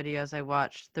of the videos I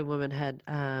watched, the woman had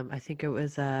I think it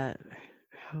was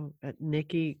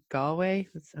Nikki Galway.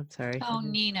 I'm sorry. Oh,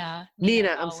 Nina Nina,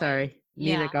 I'm Galway. sorry.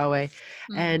 Nina Yeah. Galway.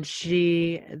 Hmm. And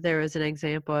there was an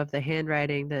example of the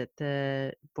handwriting that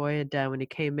the boy had done when he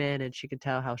came in, and she could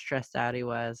tell how stressed out he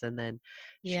was. And then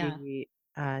Yeah. she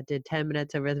did 10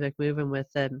 minutes of rhythmic movement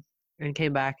with him and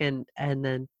came back, and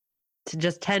then to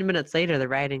just 10 minutes later, the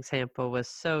writing sample was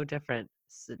so different.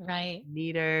 Right.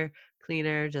 Neater,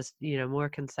 cleaner, just, more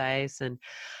concise. And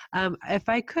if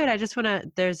I could,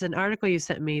 there's an article you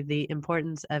sent me, The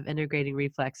Importance of Integrating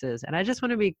Reflexes. And I just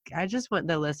want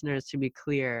the listeners to be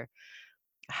clear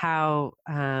how,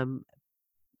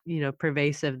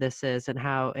 pervasive this is, and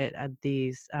how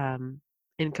these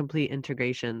incomplete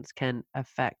integrations can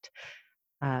affect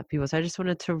people. So I just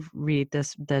wanted to read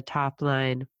the top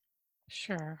line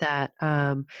Sure. that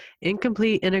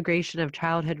incomplete integration of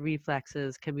childhood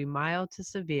reflexes can be mild to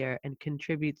severe and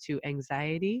contribute to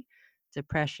anxiety,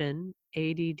 depression,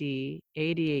 ADD,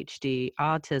 ADHD,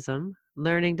 autism,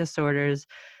 learning disorders,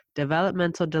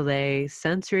 developmental delay,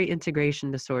 sensory integration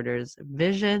disorders,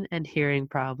 vision and hearing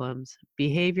problems,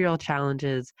 behavioral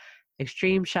challenges,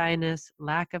 extreme shyness,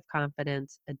 lack of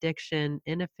confidence, addiction,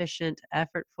 inefficient,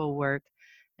 effortful work,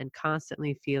 and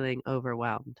constantly feeling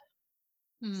overwhelmed.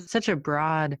 Mm. Such a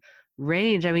broad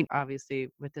range. I mean, obviously,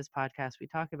 with this podcast, we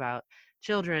talk about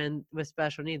children with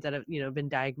special needs that have, been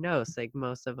diagnosed. Like,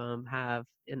 most of them have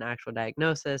an actual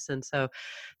diagnosis, and so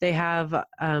they have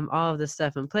all of this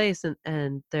stuff in place,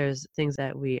 and there's things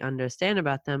that we understand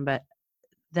about them. But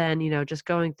then, just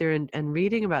going through and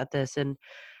reading about this,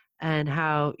 and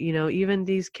how, even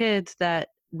these kids that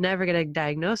never get a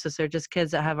diagnosis are just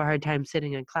kids that have a hard time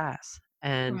sitting in class,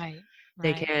 and Right.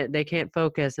 they Right. can't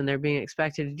focus, and they're being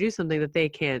expected to do something that they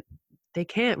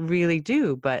can't really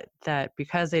do, but that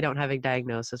because they don't have a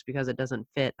diagnosis, because it doesn't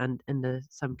fit into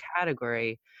some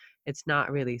category, it's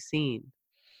not really seen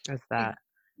as that. Ex-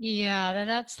 Yeah,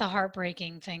 that's the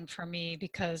heartbreaking thing for me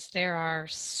because there are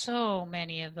so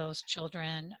many of those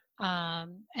children.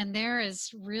 And there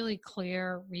is really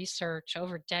clear research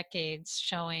over decades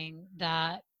showing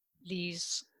that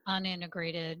these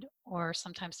unintegrated, or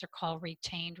sometimes they're called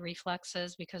retained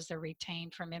reflexes because they're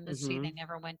retained from infancy, they Mhm.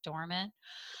 never went dormant,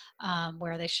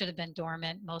 where they should have been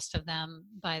dormant, most of them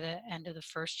by the end of the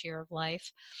first year of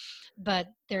life.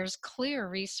 But there's clear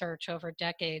research over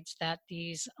decades that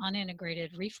these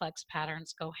unintegrated reflex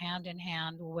patterns go hand in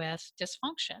hand with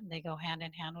dysfunction. They go hand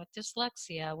in hand with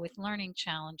dyslexia, with learning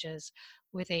challenges,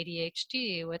 with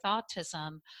ADHD, with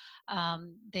autism.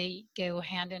 They go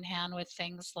hand in hand with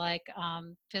things like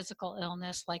physical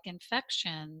illness, like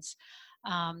infections.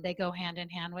 They go hand in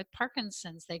hand with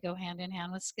Parkinson's. They go hand in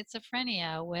hand with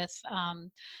schizophrenia, with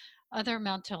other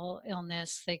mental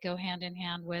illness. They go hand in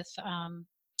hand with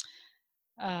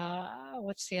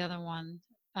what's the other one?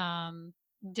 Um,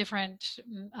 Different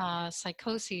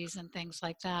psychoses and things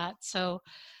like that. So,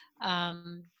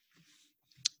 um,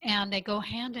 and they go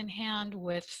hand in hand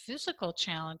with physical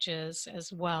challenges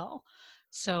as well.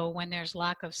 So when there's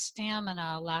lack of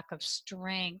stamina, lack of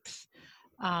strength,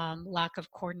 lack of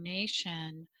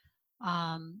coordination,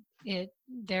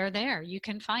 they're there. You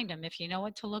can find them if you know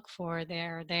what to look for.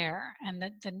 They're there, and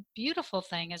the beautiful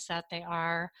thing is that they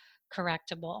are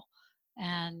correctable,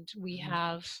 and we Mhm.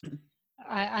 have.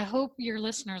 I hope your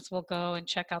listeners will go and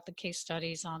check out the case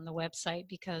studies on the website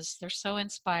because they're so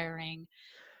inspiring,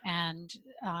 and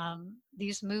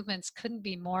these movements couldn't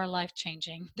be more life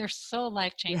changing. They're so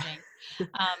life Yeah. changing.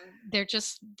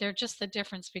 They're just the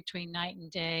difference between night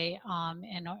and day,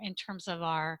 in terms of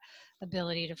our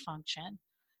ability to function.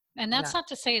 And that's Yeah. not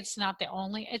to say it's not the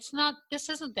only. It's not. This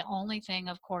isn't the only thing,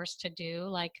 of course, to do.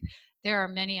 Like there are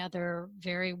many other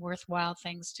very worthwhile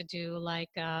things to do, like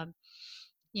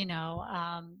you know,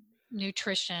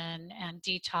 nutrition and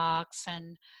detox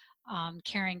and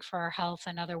caring for our health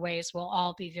in other ways will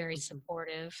all be very Mhm.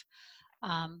 supportive.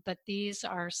 But these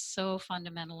are so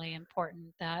fundamentally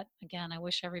important that, again, I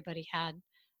wish everybody had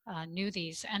knew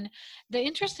these. And the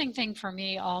interesting thing for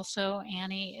me also,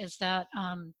 Annie, is that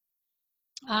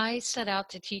I set out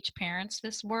to teach parents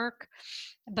this work,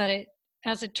 but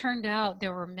as it turned out,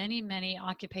 there were many, many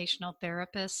occupational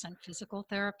therapists and physical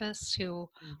therapists who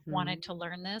wanted Mhm. to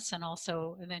learn this, and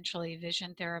also eventually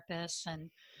vision therapists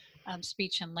and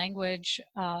speech and language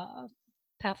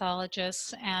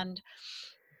pathologists. And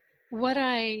what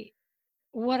I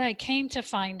what I came to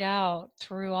find out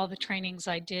through all the trainings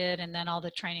I did and then all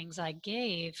the trainings I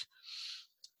gave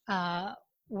uh,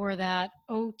 were that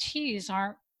OTs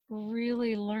aren't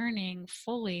really learning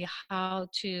fully how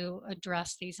to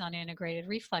address these unintegrated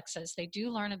reflexes. They do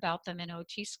learn about them in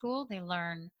OT school, they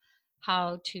learn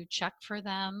how to check for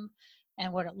them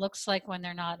and what it looks like when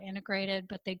they're not integrated,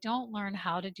 but they don't learn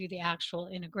how to do the actual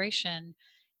integration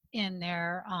in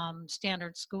their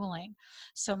standard schooling.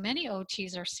 So many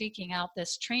OTs are seeking out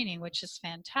this training, which is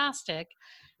fantastic.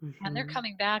 And they're Mhm.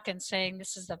 coming back and saying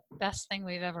this is the best thing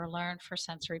we've ever learned for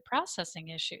sensory processing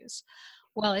issues.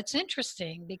 Well, it's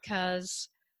interesting because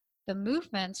the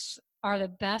movements are the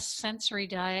best sensory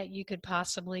diet you could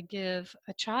possibly give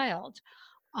a child.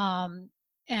 Um,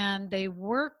 and they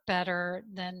work better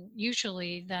than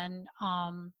usually than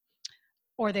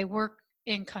or they work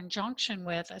in conjunction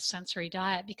with a sensory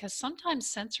diet because sometimes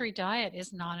sensory diet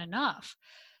is not enough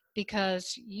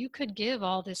because you could give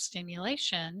all this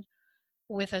stimulation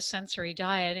with a sensory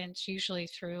diet and it's usually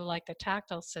through like the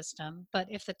tactile system, but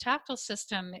if the tactile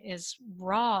system is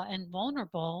raw and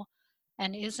vulnerable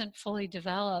and isn't fully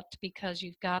developed because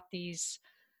you've got these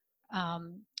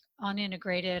um,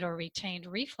 unintegrated or retained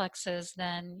reflexes,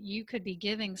 then you could be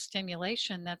giving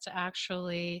stimulation that's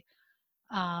actually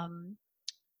um,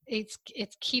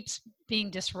 it keeps being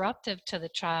disruptive to the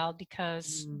child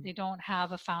because Mm. they don't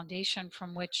have a foundation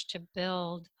from which to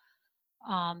build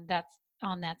that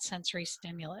on that sensory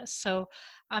stimulus. So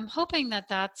I'm hoping that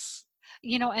that's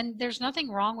and there's nothing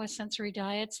wrong with sensory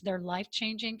diets. They're life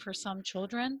changing for some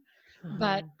children,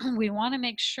 but Uh-huh. we want to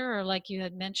make sure, like you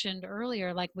had mentioned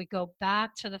earlier, like we go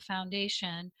back to the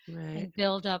foundation Right. and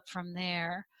build up from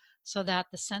there so that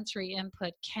the sensory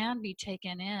input can be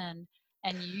taken in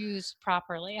and used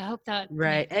properly. I hope that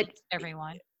Right. makes sense to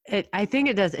everyone. I think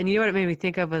it does. And you know what it made me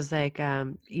think of was like,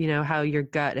 how your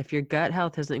gut, if your gut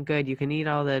health isn't good, you can eat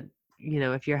all the,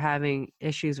 if you're having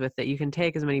issues with it, you can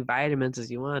take as many vitamins as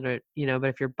you want, or, but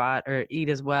if your bot or eat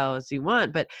as well as you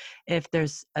want. But if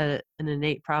there's an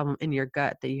innate problem in your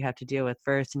gut that you have to deal with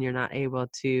first and you're not able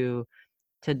to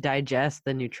digest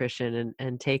the nutrition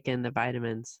and take in the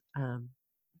vitamins,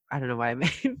 I don't know why I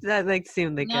made that like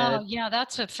seemed like a, No, yeah,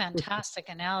 that's a fantastic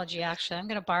analogy, actually. I'm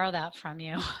going to borrow that from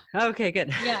you. okay,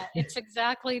 good. Yeah, it's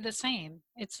exactly the same.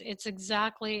 It's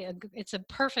exactly it's a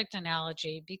perfect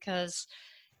analogy because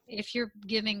if you're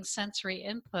giving sensory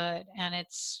input and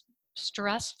it's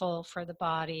stressful for the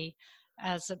body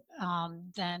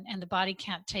then and the body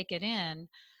can't take it in,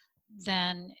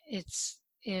 then it's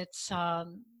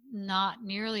not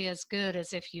nearly as good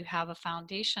as if you have a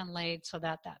foundation laid so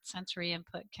that that sensory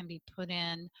input can be put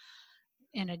in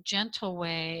a gentle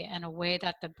way and a way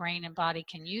that the brain and body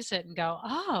can use it and go,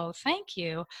 oh, thank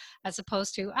you, as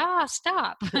opposed to,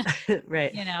 stop.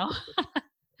 Right. you know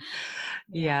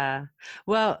yeah. Yeah.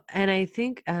 Well, and I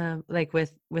think like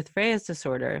with Freya's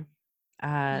disorder,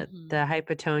 the Hmm.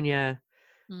 hypotonia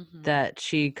Hmm. that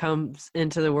she comes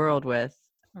into the world with,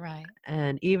 Right.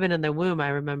 and even in the womb, I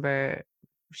remember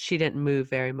she didn't move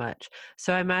very much.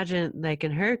 So I imagine like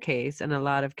in her case and a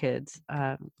lot of kids,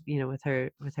 with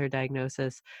her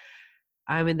diagnosis,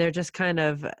 I mean, they're just kind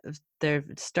of they're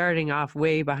starting off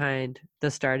way behind the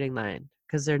starting line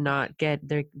because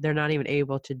Right. they're not even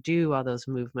able to do all those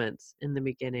movements in the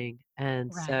beginning.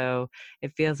 And Right. so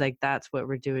it feels like that's what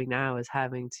we're doing now, is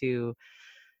having to,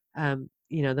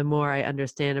 the more I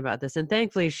understand about this, and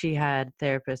thankfully she had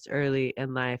therapists early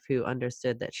in life who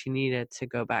understood that she needed to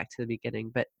go back to the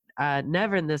beginning, but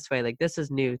never in this way. Like, this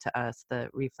is new to us, the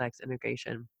reflex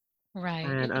integration. Right.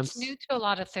 And It's new to a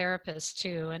lot of therapists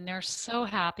too, and they're so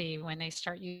happy when they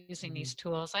start using Mhm. these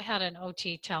tools. I had an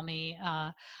OT tell me,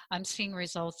 I'm seeing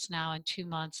results now in 2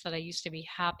 months that I used to be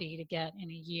happy to get in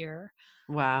a year.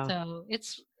 Wow. So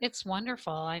it's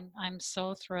wonderful. I'm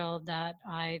so thrilled that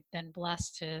I've been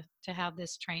blessed to have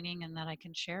this training and that I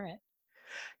can share it.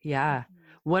 Yeah.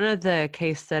 Mhm. One of the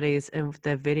case studies in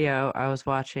the video I was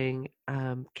watching,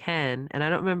 Ken, and I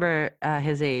don't remember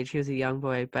his age, he was a young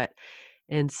boy, but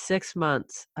in 6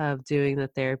 months of doing the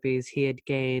therapies, he had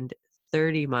gained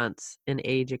 30 months in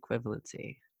age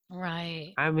equivalency.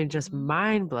 Right. I mean, just Mhm.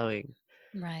 mind blowing.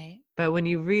 Right. But when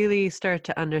you really start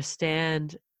to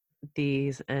understand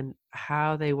these and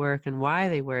how they work and why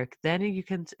they work, then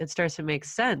it starts to make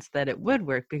sense that it would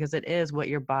work because it is what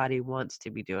your body wants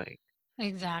to be doing.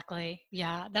 Exactly.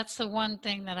 Yeah, that's the one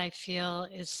thing that I feel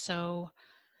is so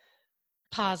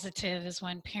positive is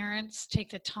when parents take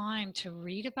the time to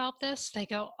read about this. They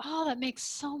go, "Oh, that makes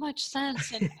so much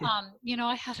sense." And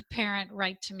I had a parent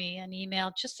write to me an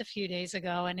email just a few days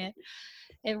ago, and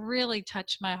it really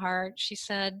touched my heart. She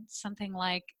said something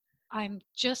like, "I'm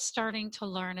just starting to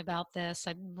learn about this.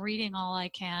 I'm reading all I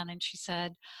can." And she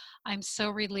said, "I'm so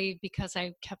relieved because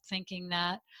I kept thinking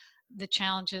that the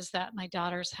challenges that my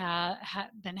daughters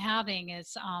been having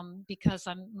is because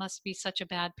I must be such a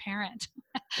bad parent."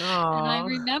 And I Oh.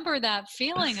 remember that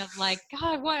feeling of like,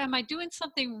 God, why am I doing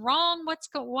something wrong?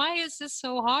 Why is this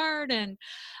so hard? And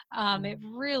it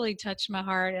really touched my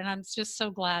heart. And I'm just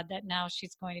so glad that now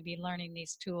she's going to be learning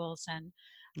these tools. And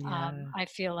Yeah. I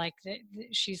feel like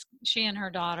she and her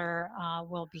daughter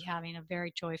will be having a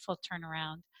very joyful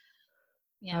turnaround.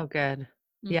 Yeah. Oh, good.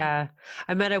 Hmm. Yeah.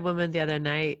 I met a woman the other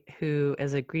night who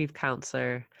is a grief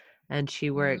counselor, and she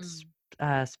works,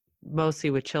 Mm. mostly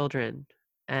with children.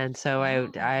 And so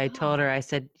Oh, I told her, wow. I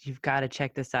said, "You've got to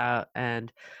check this out."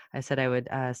 And I said I would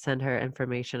send her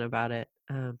information about it,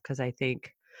 because I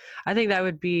think that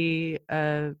would be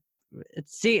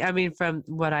see. I mean, from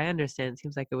what I understand, it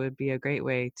seems like it would be a great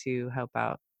way to help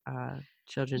out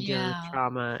children dealing with Yeah.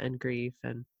 trauma and grief.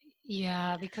 And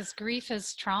Yeah, because grief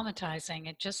is traumatizing.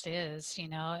 It just is,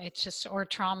 it's just, or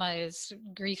trauma is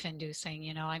grief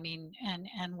inducing, I mean,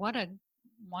 and what a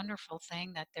wonderful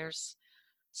thing that there's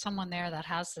someone there that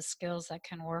has the skills that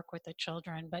can work with the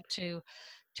children, but to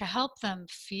help them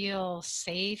feel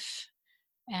safe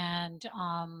and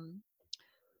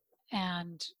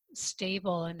and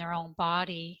stable in their own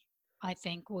body, I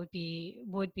think would be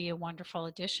a wonderful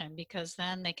addition because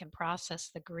then they can process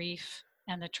the grief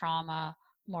and the trauma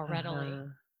more readily. uh-huh.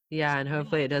 Yeah, So and yeah.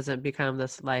 hopefully it doesn't become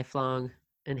this lifelong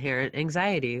inherent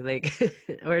anxiety, like,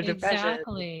 or depression.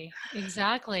 Exactly,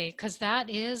 exactly, because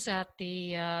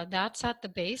that's at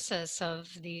the basis of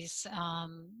these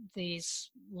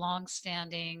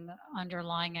long-standing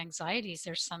underlying anxieties.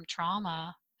 There's some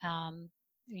trauma.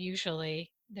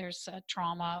 Usually, there's a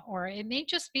trauma, or it may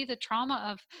just be the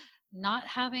trauma of not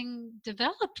having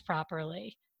developed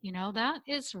properly. That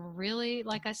is really,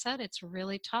 like I said, it's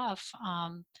really tough.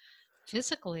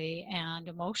 Physically and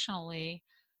emotionally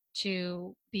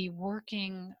to be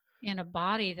working in a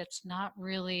body that's not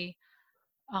really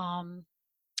um,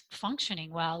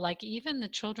 functioning well. Like even the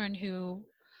children who,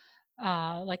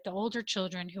 like the older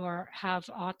children who have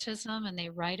autism, and they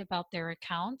write about their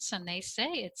accounts, and they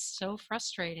say it's so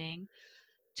frustrating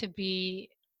to be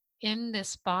in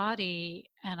this body,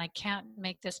 and I can't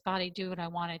make this body do what I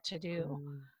want it to do.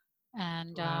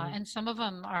 Mm, wow, And some of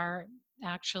them are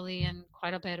actually in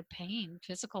quite a bit of pain,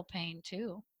 physical pain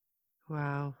too.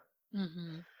 wow.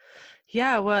 Hmm.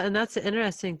 Yeah, well, and that's the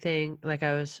interesting thing, like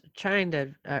I was trying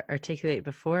to articulate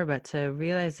before, but to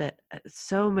realize that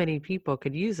so many people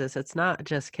could use this. It's not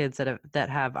just kids that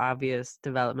have obvious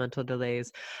developmental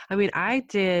delays. I mean,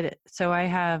 so I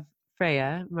have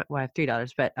Freya, well, I have three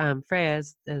daughters, but Freya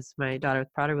is my daughter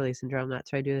with Prader-Willi syndrome.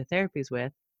 That's who I do the therapies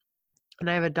with. And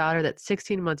I have a daughter that's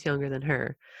 16 months younger than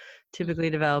her, typically Hmm.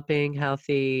 developing,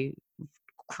 healthy,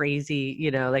 crazy,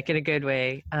 like in a good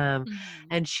way. Hmm.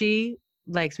 And she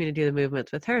likes me to do the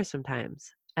movements with her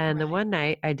sometimes. And the Right. one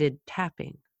night I did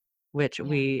tapping, which Yeah.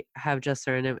 we have just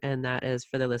learned, and that is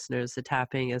for the listeners. The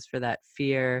tapping is for that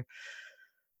fear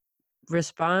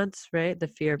response, right? The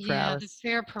fear Yeah, the paralysis.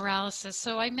 fear paralysis.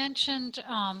 So I mentioned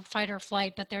fight or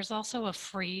flight, but there's also a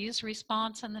freeze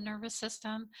response in the nervous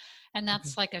system, and Okay.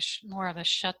 that's like more of a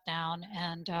shutdown.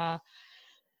 And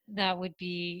that would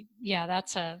be, yeah,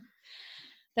 that's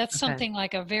Okay. something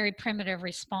like a very primitive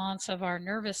response of our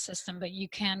nervous system, but you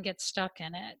can get stuck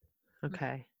in it. Mm.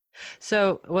 Okay.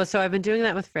 So I've been doing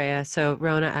that with Freya. So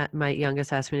Rona, my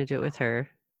youngest, asked me to do it with her.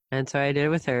 And so I did it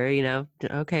with her,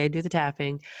 okay, do the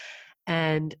tapping.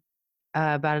 And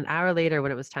about an hour later,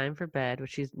 when it was time for bed,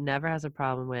 which she never has a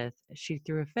problem with, she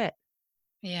threw a fit.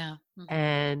 Yeah. Hmm.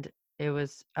 And it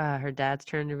was her dad's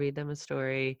turn to read them a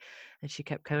story. And she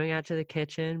kept coming out to the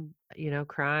kitchen,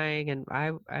 crying, and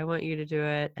I want you to do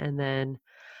it. And then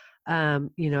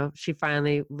she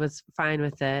finally was fine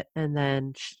with it, and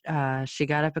then she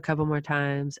got up a couple more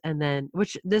times, and then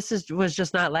which was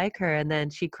just not like her, and then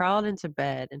she crawled into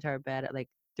our bed at like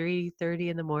 3:30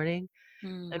 in the morning,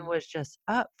 and Mm. was just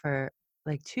up for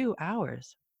like 2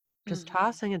 hours, just Hmm.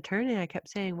 tossing and turning. I kept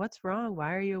saying, "What's wrong?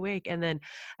 Why are you awake?" And then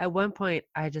at one point,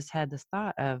 I just had this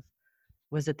thought of,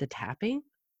 was it the tapping?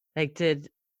 Like, eh,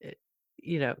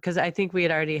 because I think I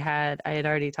had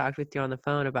already talked with you on the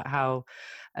phone about how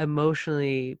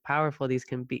emotionally powerful these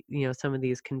can be, some of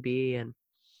these can be. And,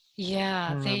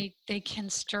 Yeah, um, they can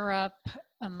stir up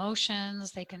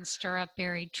emotions, they can stir up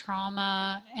buried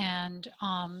trauma, and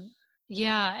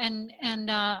yeah,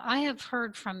 and I have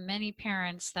heard from many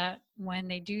parents that when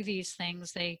they do these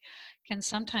things, they can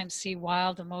sometimes see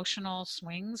wild emotional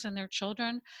swings in their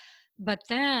children. But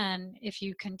then, if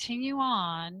you continue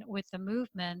on with the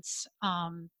movements,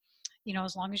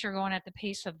 as long as you're going at the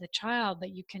pace of the child, but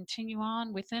you continue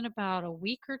on within about a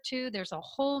week or two, there's a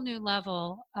whole new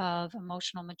level of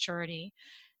emotional maturity.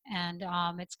 And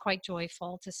it's quite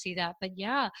joyful to see that. But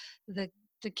yeah,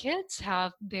 the kids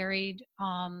have buried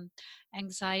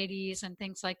anxieties and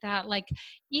things like that. Like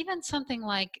even something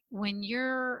like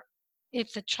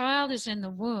if the child is in the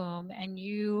womb and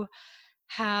you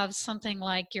have something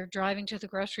like you're driving to the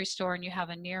grocery store and you have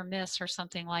a near miss or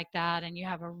something like that, and you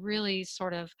have a really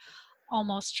sort of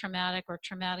almost traumatic or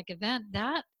traumatic event,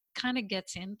 that kind of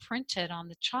gets imprinted on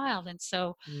the child. And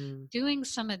so mm. doing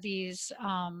some of these,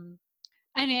 I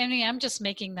mean, I'm just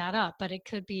making that up, but it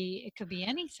could be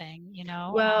anything,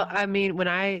 Well, I mean, when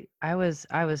I was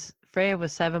Freya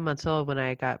was 7 months old when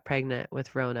I got pregnant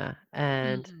with Rona,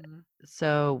 and Mhm.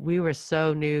 so we were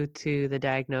so new to the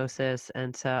diagnosis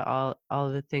and to all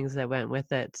of the things that went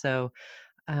with it. So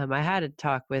I had a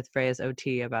talk with Freya's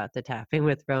OT about the tapping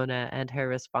with Rona and her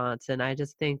response, and I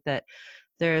just think that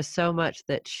there is so much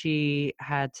that she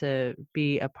had to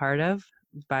be a part of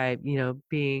by,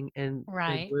 being in the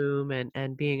Right. womb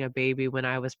and being a baby, when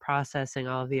I was processing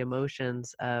all of the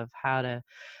emotions of how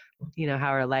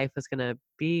her life was gonna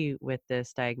be with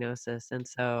this diagnosis. And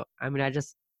so, I mean, I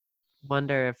just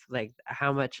wonder if, like,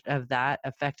 how much of that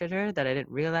affected her that I didn't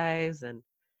realize. And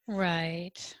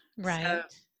Right. so Right.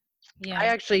 I Yeah.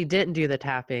 actually didn't do the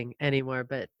tapping anymore,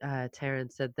 but,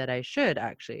 Taryn said that I should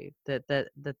actually,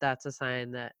 that's a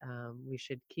sign that, we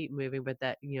should keep moving, but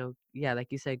that, yeah,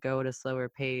 like you said, go at a slower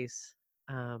pace,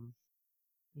 um,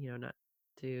 not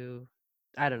do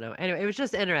I don't know. Anyway, it was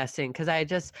just interesting because I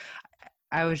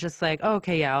was just like, "Oh,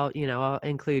 okay, yeah, I'll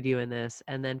include you in this,"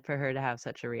 and then for her to have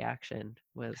such a reaction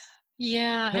was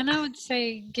Yeah, and I would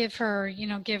say give her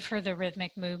the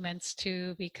rhythmic movements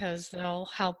too, because they'll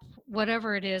help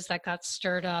whatever it is that got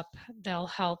stirred up, they'll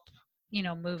help,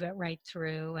 move it right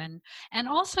through. And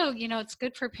also, it's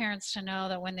good for parents to know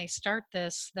that when they start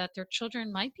this, that their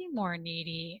children might be more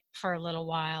needy for a little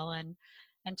while, and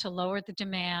to lower the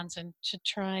demands and to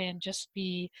try and just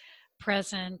be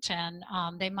present, and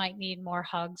they might need more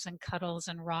hugs and cuddles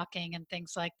and rocking and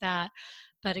things like that.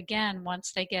 But again,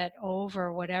 once they get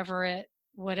over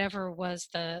whatever was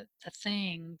the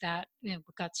thing that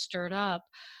got stirred up,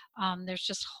 there's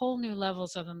just whole new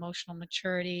levels of emotional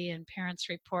maturity, and parents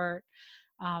report,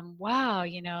 wow,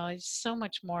 it's so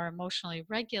much more emotionally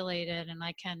regulated, and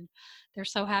they're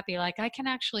so happy, like I can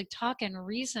actually talk and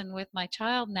reason with my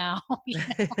child now.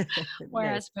 nice.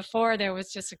 Whereas before there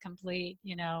was just a complete,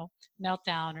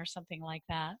 meltdown or something like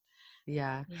that.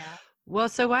 Yeah. Yeah. Well,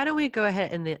 so why don't we go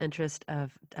ahead, in the interest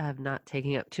of not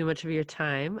taking up too much of your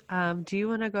time, do you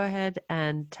wanna go ahead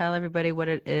and tell everybody what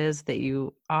it is that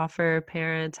you offer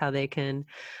parents, how they can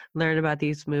learn about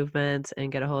these movements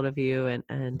and get a hold of you,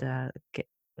 and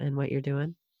what you're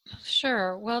doing?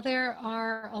 Sure. Well, there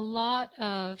are a lot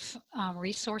of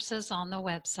resources on the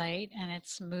website, and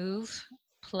it's Move,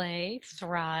 Play,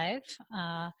 Thrive,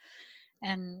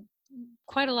 and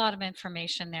quite a lot of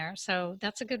information there. So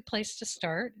that's a good place to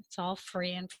start. It's all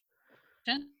free information.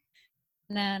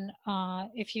 And then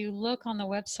if you look on the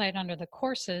website under the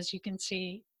courses, you can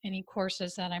see any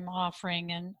courses that I'm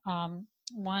offering. And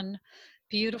one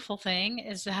beautiful thing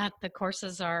is that the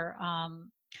courses are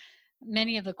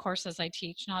Many of the courses I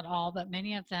teach, not all, but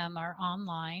many of them are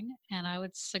online. And I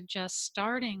would suggest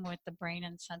starting with the Brain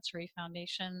and Sensory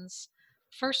Foundations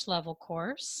first level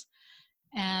course,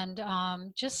 and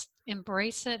just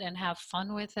embrace it and have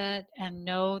fun with it, and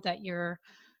know that you're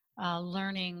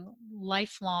learning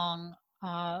lifelong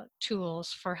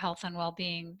tools for health and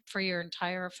well-being for your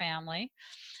entire family.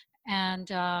 And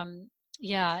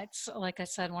yeah, it's like I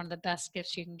said, one of the best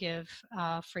gifts you can give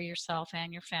for yourself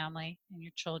and your family and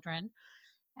your children.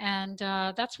 And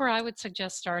that's where I would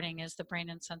suggest starting, is the Brain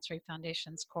and Sensory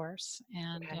Foundations course.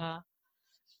 And Okay.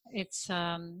 it's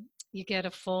you get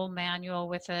a full manual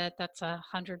with it. That's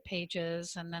 100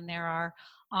 pages, and then there are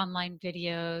online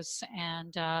videos,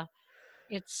 and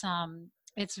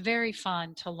it's very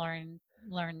fun to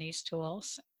learn these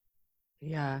tools.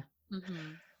 Yeah.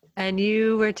 Hmm. And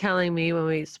you were telling me when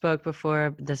we spoke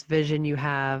before this vision you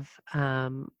have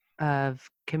of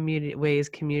community ways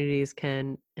communities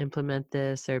can implement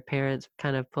this, or parents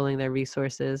kind of pulling their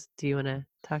resources. Do you want to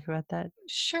talk about that?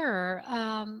 Sure.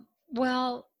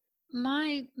 Well,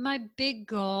 my big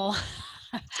goal,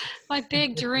 my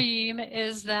big dream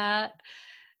is that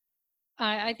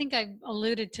I think I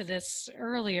alluded to this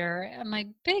earlier. My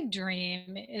big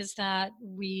dream is that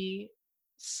we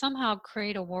somehow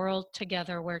create a world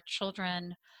together where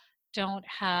children don't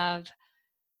have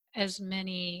as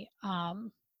many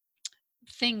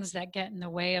things that get in the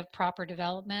way of proper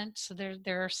development. So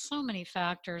there are so many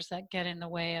factors that get in the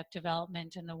way of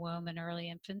development in the womb and early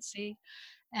infancy.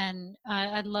 And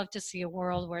I'd love to see a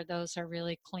world where those are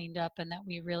really cleaned up, and that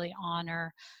we really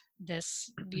honor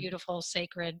this beautiful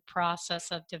sacred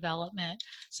process of development.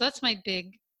 So that's my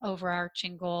big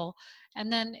overarching goal.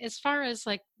 And then as far as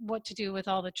like what to do with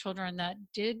all the children that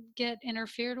did get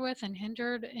interfered with and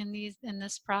hindered in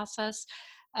this process,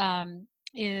 um,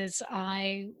 is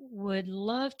I would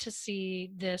love to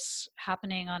see this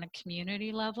happening on a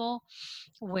community level,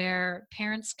 where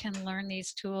parents can learn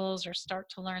these tools or start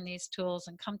to learn these tools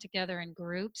and come together in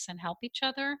groups and help each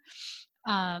other.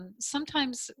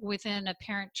 Sometimes within a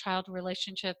parent child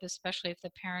relationship, especially if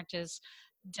the parent is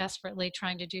desperately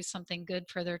trying to do something good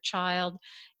for their child,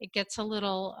 it gets a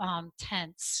little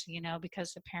tense,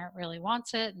 because the parent really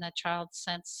wants it, and the child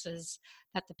senses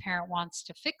that the parent wants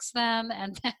to fix them.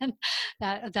 And then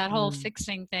that whole Mm,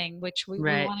 fixing thing, which we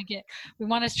right. want to get, we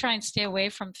want to try and stay away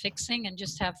from fixing and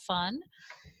just have fun,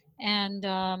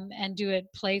 and do it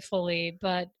playfully.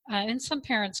 But and some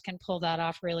parents can pull that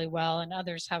off really well, and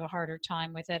others have a harder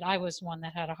time with it. I was one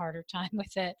that had a harder time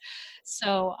with it.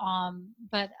 So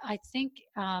but I think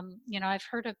I've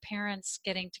heard of parents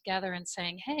getting together and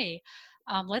saying, hey,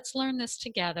 let's learn this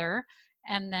together,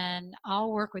 and then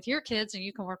I'll work with your kids and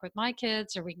you can work with my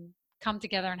kids, or we can come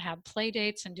together and have play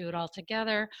dates and do it all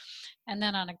together. And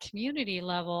then on a community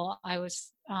level,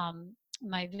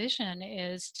 my vision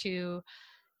is to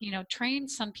train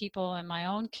some people in my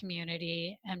own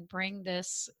community and bring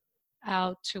this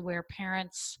out to where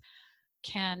parents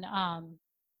can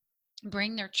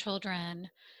bring their children,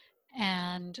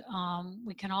 and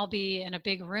we can all be in a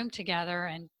big room together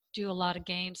and do a lot of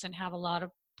games and have a lot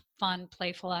of fun,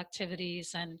 playful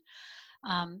activities, and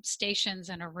stations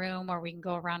in a room where we can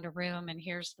go around a room, and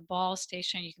here's the ball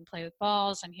station, you can play with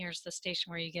balls, and here's the station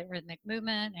where you get rhythmic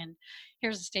movement, and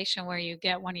here's the station where you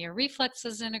get one of your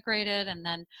reflexes integrated, and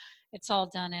then it's all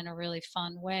done in a really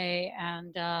fun way.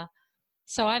 And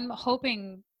so I'm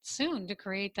hoping soon to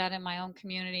create that in my own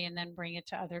community and then bring it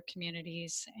to other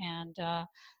communities. And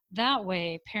that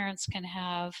way parents can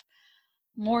have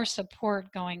more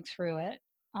support going through it.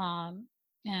 Um,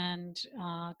 and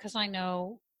because I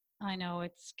know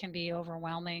it can be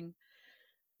overwhelming,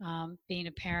 being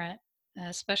a parent,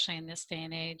 especially in this day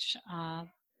and age.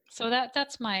 So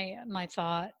that's my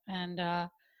thought, and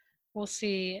we'll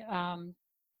see.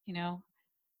 You know,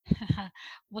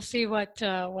 we'll see what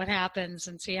happens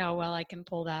and see how well I can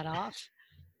pull that off.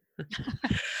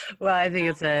 Well, I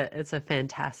think it's a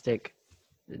fantastic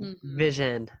Hmm.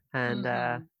 vision,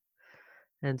 Hmm.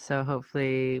 and so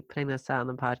hopefully putting this out on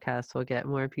the podcast will get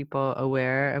more people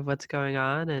aware of what's going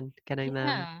on, and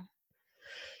Yeah.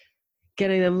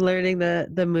 getting them learning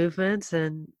the movements,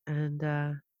 and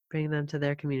bringing them to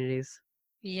their communities.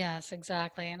 Yes,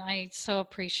 exactly. And I so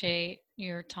appreciate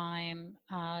your time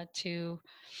to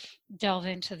delve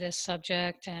into this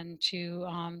subject and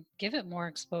to give it more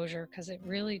exposure, because it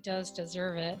really does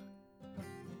deserve it.